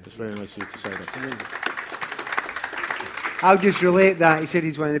 Thank you. That's very nice of you to say that. I'll just relate that. He said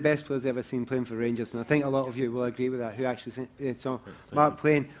he's one of the best players I've ever seen playing for Rangers, and I think a lot of you will agree with that, who actually saw Mark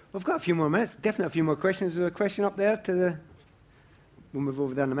playing. We've got a few more minutes, definitely a few more questions. Is there a question up there? We'll move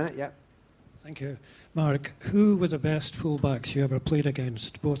over there in a minute, yeah. Thank you. Mark, who were the best fullbacks you ever played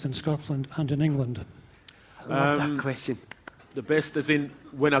against, both in Scotland and in England? I love that question. The best as in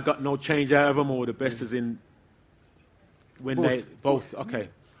when I got no change out of them, or the best as in when both? Okay.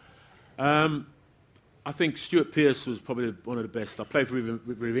 I think Stuart Pearce was probably one of the best. I played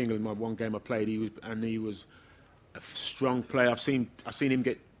with England. My one game I played, he was a strong player. I've seen him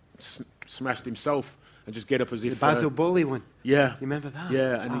get smashed himself and just get up as if the Basil Bowley one. Yeah, you remember that?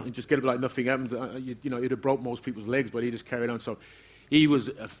 Yeah, and he just get up like nothing happened. He'd have broke most people's legs, but he just carried on. So he was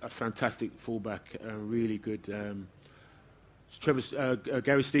a fantastic fullback, really good.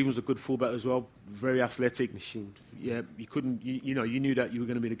 Gary Stevens was a good fullback as well, very athletic. Machine. Yeah, you knew that you were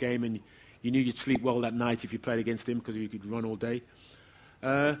going to be in the game, and you knew you'd sleep well that night if you played against him because you could run all day.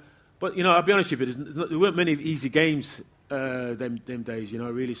 But I'll be honest with you, there weren't many easy games them days,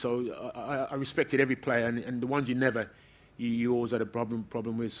 really. So I respected every player, and the ones you always had a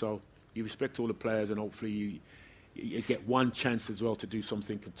problem with. So you respect all the players, and hopefully you get one chance as well to do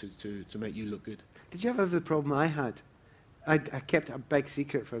something to make you look good. Did you ever have the problem I had? I kept a big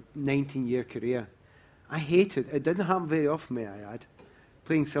secret for a 19-year career. I hated it. It didn't happen very often, may I add,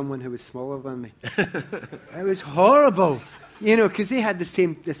 playing someone who was smaller than me. It was horrible, because they had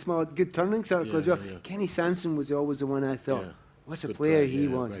the small, good turning circle as well. Yeah. Kenny Sanson was always the one I thought, what a player he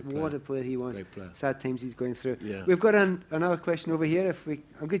was. What a player he was. Sad times he's going through. Yeah. We've got another question over here.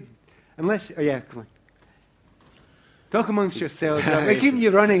 I'm good. Unless, come on. Talk amongst yourselves. We're keeping you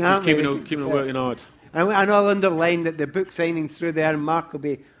running, aren't we? Keeping working hard. And I'll underline that the book signing's through there, and Mark will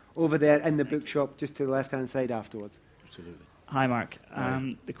be over there in the bookshop just to the left-hand side afterwards. Absolutely. Hi, Mark.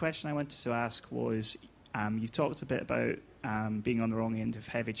 The question I wanted to ask was, you talked a bit about being on the wrong end of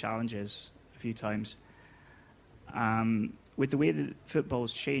heavy challenges a few times. With the way that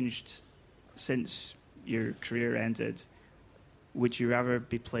football's changed since your career ended, would you rather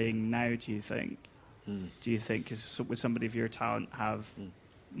be playing now, do you think? Do you think, would somebody of your talent have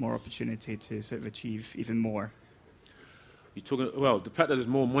more opportunity to sort of achieve even more? You're talking, well, the fact that there's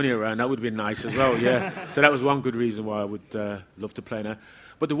more money around, that would have been nice as well, yeah. So that was one good reason why I would love to play now.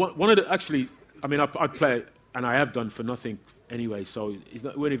 But one of the, actually, I mean, I play, and I have done for nothing anyway, so it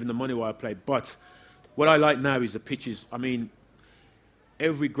wasn't even the money why I played. But what I like now is the pitches. I mean,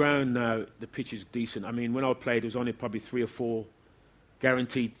 every ground now, the pitch is decent. I mean, when I played, there was only probably 3 or 4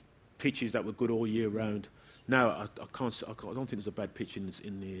 guaranteed pitches that were good all year round. Now, I don't think there's a bad pitch in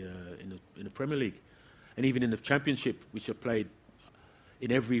the Premier League. And even in the Championship, which I played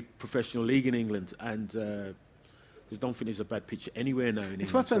in every professional league in England, and I don't think there's a bad pitch anywhere now in England.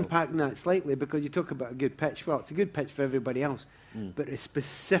 It's worth unpacking that slightly, because you talk about a good pitch. Well, it's a good pitch for everybody else, but it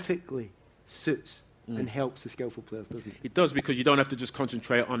specifically suits and helps the skillful players, doesn't it? It does, because you don't have to just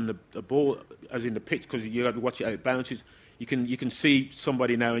concentrate on the ball, as in the pitch, because you have to watch it how it bounces. You can see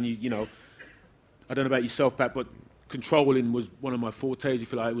somebody now, and you know, I don't know about yourself, Pat, but controlling was one of my fortes,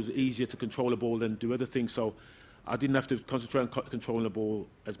 if you like. It was easier to control the ball than do other things, so I didn't have to concentrate on controlling the ball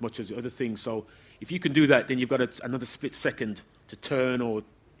as much as the other things. So if you can do that, then you've got another split second to turn or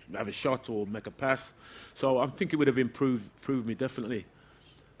have a shot or make a pass. So I think it would have improved me, definitely.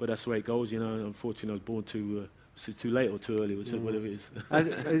 But that's the way it goes, you know. Unfortunately, I was born too late or too early, whatever it is.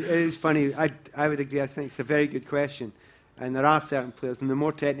 It is funny. I would agree. I think it's a very good question. And there are certain players, and the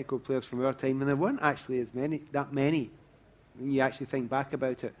more technical players from our time, and there weren't actually that many, when you actually think back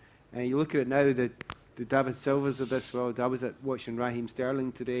about it. And you look at it now, the David Silvas of this world. I was watching Raheem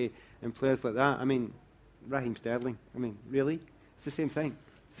Sterling today, and players like that. I mean, Raheem Sterling, really? It's the same thing.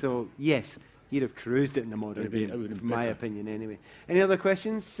 So, yes, he'd have cruised it in the modern game, in my opinion, anyway. Any other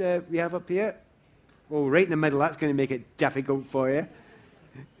questions we have up here? Oh, right in the middle, that's going to make it difficult for you.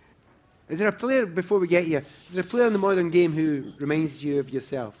 Is there a player, before we get here, is there a player in the modern game who reminds you of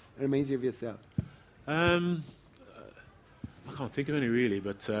yourself? I can't think of any really,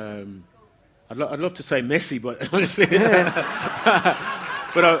 but I'd love to say Messi, but honestly,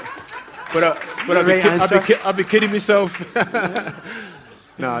 I'd be kidding myself.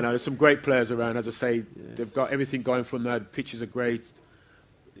 No, there's some great players around. As I say, they've got everything going from that. Pitches are great.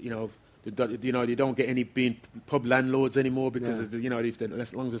 You know, you don't get any being pub landlords anymore, because as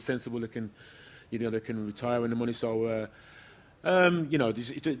long as they're sensible, they can retire with the money. So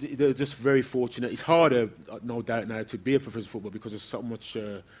they're just very fortunate. It's harder, no doubt, now to be a professional footballer, because there's so much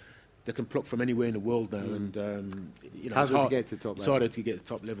they can pluck from anywhere in the world now, and it's harder to get to the top level. It's harder to get to the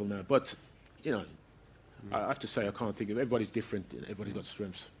top level now, but I have to say, I can't think of. Everybody's different. Everybody's got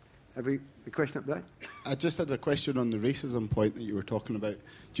strengths. A question up there? I just had a question on the racism point that you were talking about.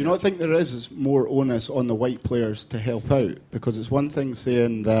 Do you not think there is more onus on the white players to help out? Because it's one thing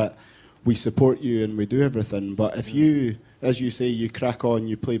saying that we support you and we do everything, but if you, as you say, you crack on,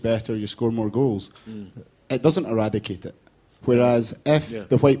 you play better, you score more goals, it doesn't eradicate it. Whereas if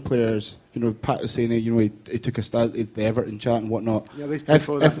the white players, Pat was saying, he took a stand at the Everton chat and whatnot. Yeah,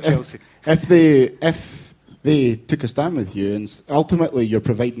 Chelsea. If they took a stand with you, and ultimately you're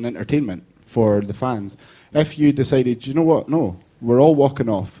providing entertainment for the fans. If you decided, you know what, no, we're all walking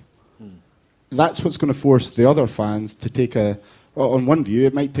off, that's what's going to force the other fans to take on one view,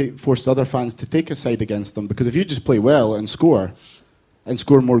 it might force the other fans to take a side against them, because if you just play well and score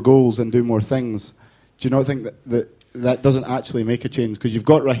more goals and do more things, do you not think that doesn't actually make a change? Because you've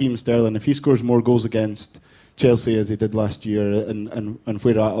got Raheem Sterling, if he scores more goals against Chelsea as he did last year, and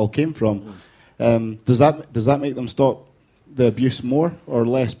where that all came from, does that make them stop the abuse more or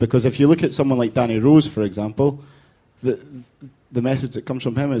less? Because if you look at someone like Danny Rose, for example, the message that comes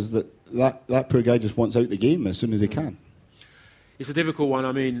from him is that poor guy just wants out the game as soon as he can. It's a difficult one.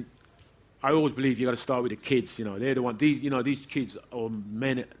 I mean, I always believe you got to start with the kids. They're the one. These kids or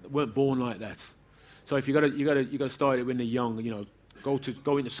men weren't born like that. So if you got to start it when they're young. Go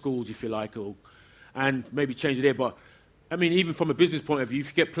into schools if you like, and maybe change it there. But I mean, even from a business point of view, if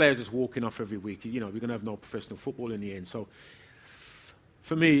you get players just walking off every week, we're going to have no professional football in the end. So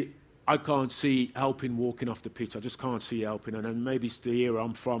for me, I can't see helping walking off the pitch. I just can't see helping. And then maybe it's the era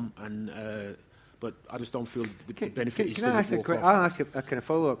I'm from, but I just don't feel the benefit is still to walk off. I'll ask a kind of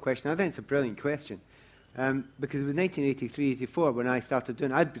follow-up question. I think it's a brilliant question. Because it was 1983, 84 when I started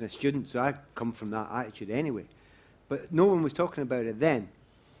doing it. I'd been a student, so I'd come from that attitude anyway. But no one was talking about it then.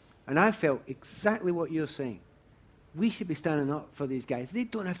 And I felt exactly what you're saying. We should be standing up for these guys. They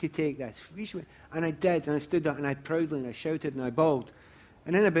don't have to take this. And I did, and I stood up, and I proudly, and I shouted, and I bawled.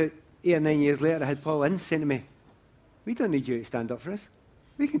 And then about 8 or 9 years later, I had Paul Ince saying to me, we don't need you to stand up for us.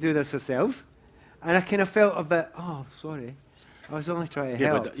 We can do this ourselves. And I kind of felt a bit, oh, sorry. I was only trying to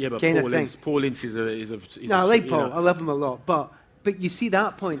help. But Paul Ince is a... No, I like Paul. I love him a lot. But you see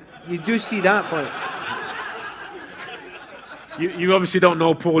that point. You do see that point. You obviously don't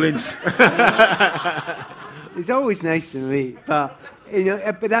know Paul Ince. He's always nice to me. But,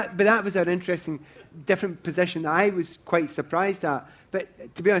 that was an interesting, different position that I was quite surprised at.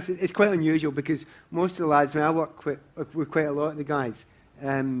 But to be honest, it's quite unusual because most of the lads, I work with quite a lot of the guys,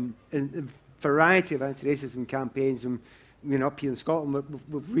 in a variety of anti-racism campaigns, and up here in Scotland,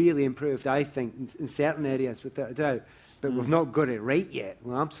 we've really improved, I think, in certain areas, without a doubt. But we've not got it right yet.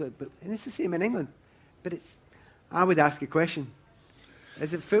 Well, absolutely. And it's the same in England. But I would ask a question.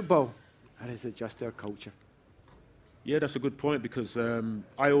 Is it football, or is it just our culture? Yeah, that's a good point, because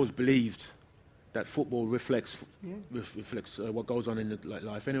I always believed that football reflects what goes on in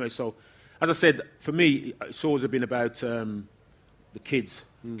life anyway. So, as I said, for me, it's always been about the kids.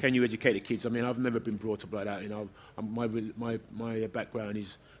 Can you educate the kids? I mean, I've never been brought up like that. My background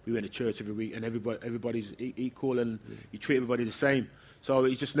is we went to church every week, and everybody's equal, and you treat everybody the same. So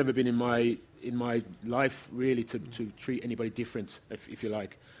it's just never been in my life really to treat anybody different, if you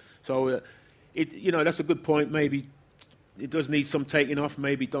like. So that's a good point. Maybe it does need some taking off.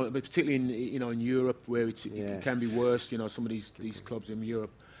 Maybe don't, but particularly in Europe where it can be worse. Some of these clubs in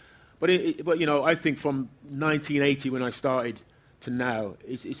Europe. But I think from 1980 when I started to now,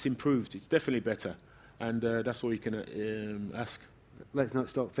 it's improved. It's definitely better, and that's all you can ask. Let's not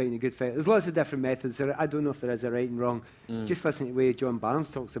stop fighting a good fight. There's lots of different methods. I don't know if there is a right and wrong. Just listening to the way John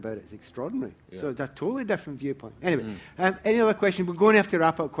Barnes talks about it is extraordinary. Yeah. So it's a totally different viewpoint. Anyway, any other questions? We're going to have to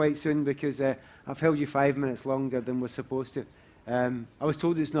wrap up quite soon because I've held you 5 minutes longer than we're supposed to. I was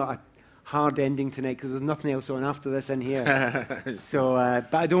told it's not a hard ending tonight because there's nothing else on after this in here. So,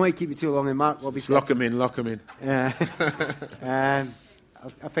 but I don't want to keep you too long. And Mark, obviously, lock them in. A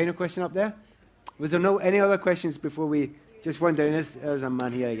final question up there. Was there any other questions before we just went down this? There's a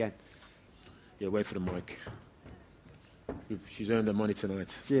man here again. Yeah, wait for the mic. She's earned her money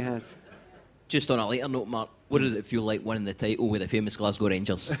tonight. She has. Just on a lighter note, Mark, what did it feel like winning the title with the famous Glasgow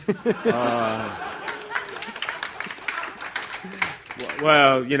Rangers?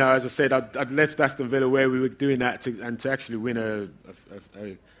 Well, as I said, I'd left Aston Villa where we were doing that to actually win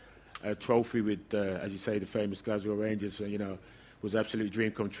a trophy with, as you say, the famous Glasgow Rangers. Was an absolute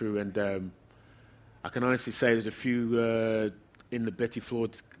dream come true. And I can honestly say there's a few in the Betty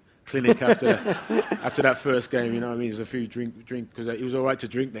Ford clinic after that first game. There's a few drink because it was all right to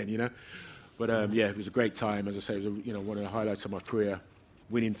drink then. But it was a great time. As I say, it was one of the highlights of my career,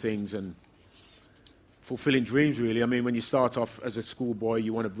 winning things and fulfilling dreams. Really, I mean, when you start off as a schoolboy,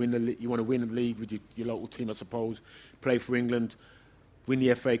 you want to win the league with your local team, I suppose. Play for England, win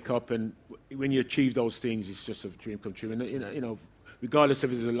the FA Cup, and when you achieve those things, it's just a dream come true. And regardless if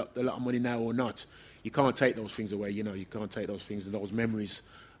there's a lot of money now or not, you can't take those things away. You can't take those things and those memories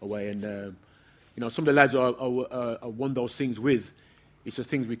away. And some of the lads I won those things with, it's the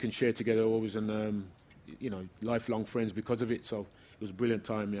things we can share together always, and lifelong friends because of it. So it was a brilliant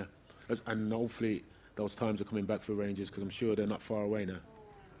time, yeah. And hopefully those times are coming back for Rangers because I'm sure they're not far away now.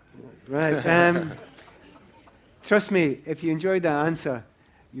 Right. Trust me, if you enjoyed that answer,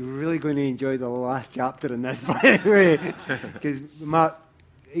 you're really going to enjoy the last chapter in this, by the way, because Mark,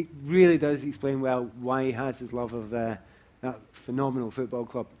 it really does explain well why he has his love of that phenomenal football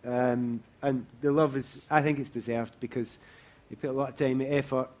club. And the love is, I think it's deserved because he put a lot of time,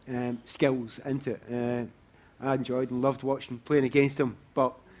 effort, skills into it. I enjoyed and loved playing against him,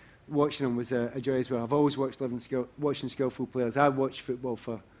 but watching him was a joy as well. I've always watching skillful players. I watch football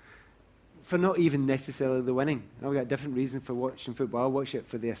for not even necessarily the winning. I've got a different reason for watching football. I watch it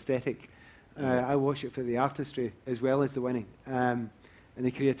for the aesthetic. I watch it for the artistry as well as the winning. And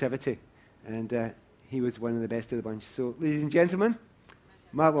the creativity, and he was one of the best of the bunch. So, ladies and gentlemen,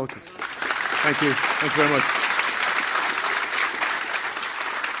 Mark Walters. Thank you. Thank you very much.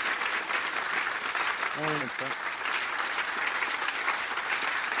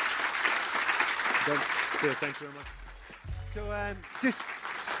 Thank you very much. So,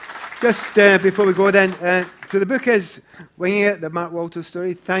 just before we go then, so the book is Winging It, the Mark Walters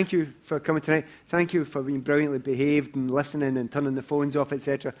story. Thank you for coming tonight. Thank you for being brilliantly behaved and listening and turning the phones off,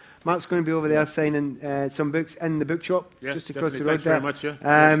 etc. Mark's going to be over there signing some books in the bookshop just across the road there. Thanks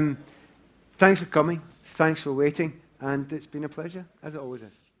very much. Thanks for coming. thanks for waiting, and it's been a pleasure, as it always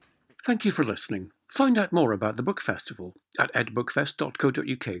is. Thank you for listening. Find out more about the Book Festival at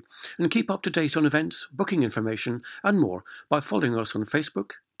edbookfest.co.uk and keep up to date on events, booking information and more by following us on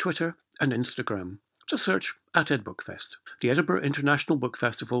Facebook, Twitter and Instagram. Just search @EdBookFest. The Edinburgh International Book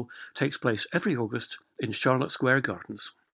Festival takes place every August in Charlotte Square Gardens.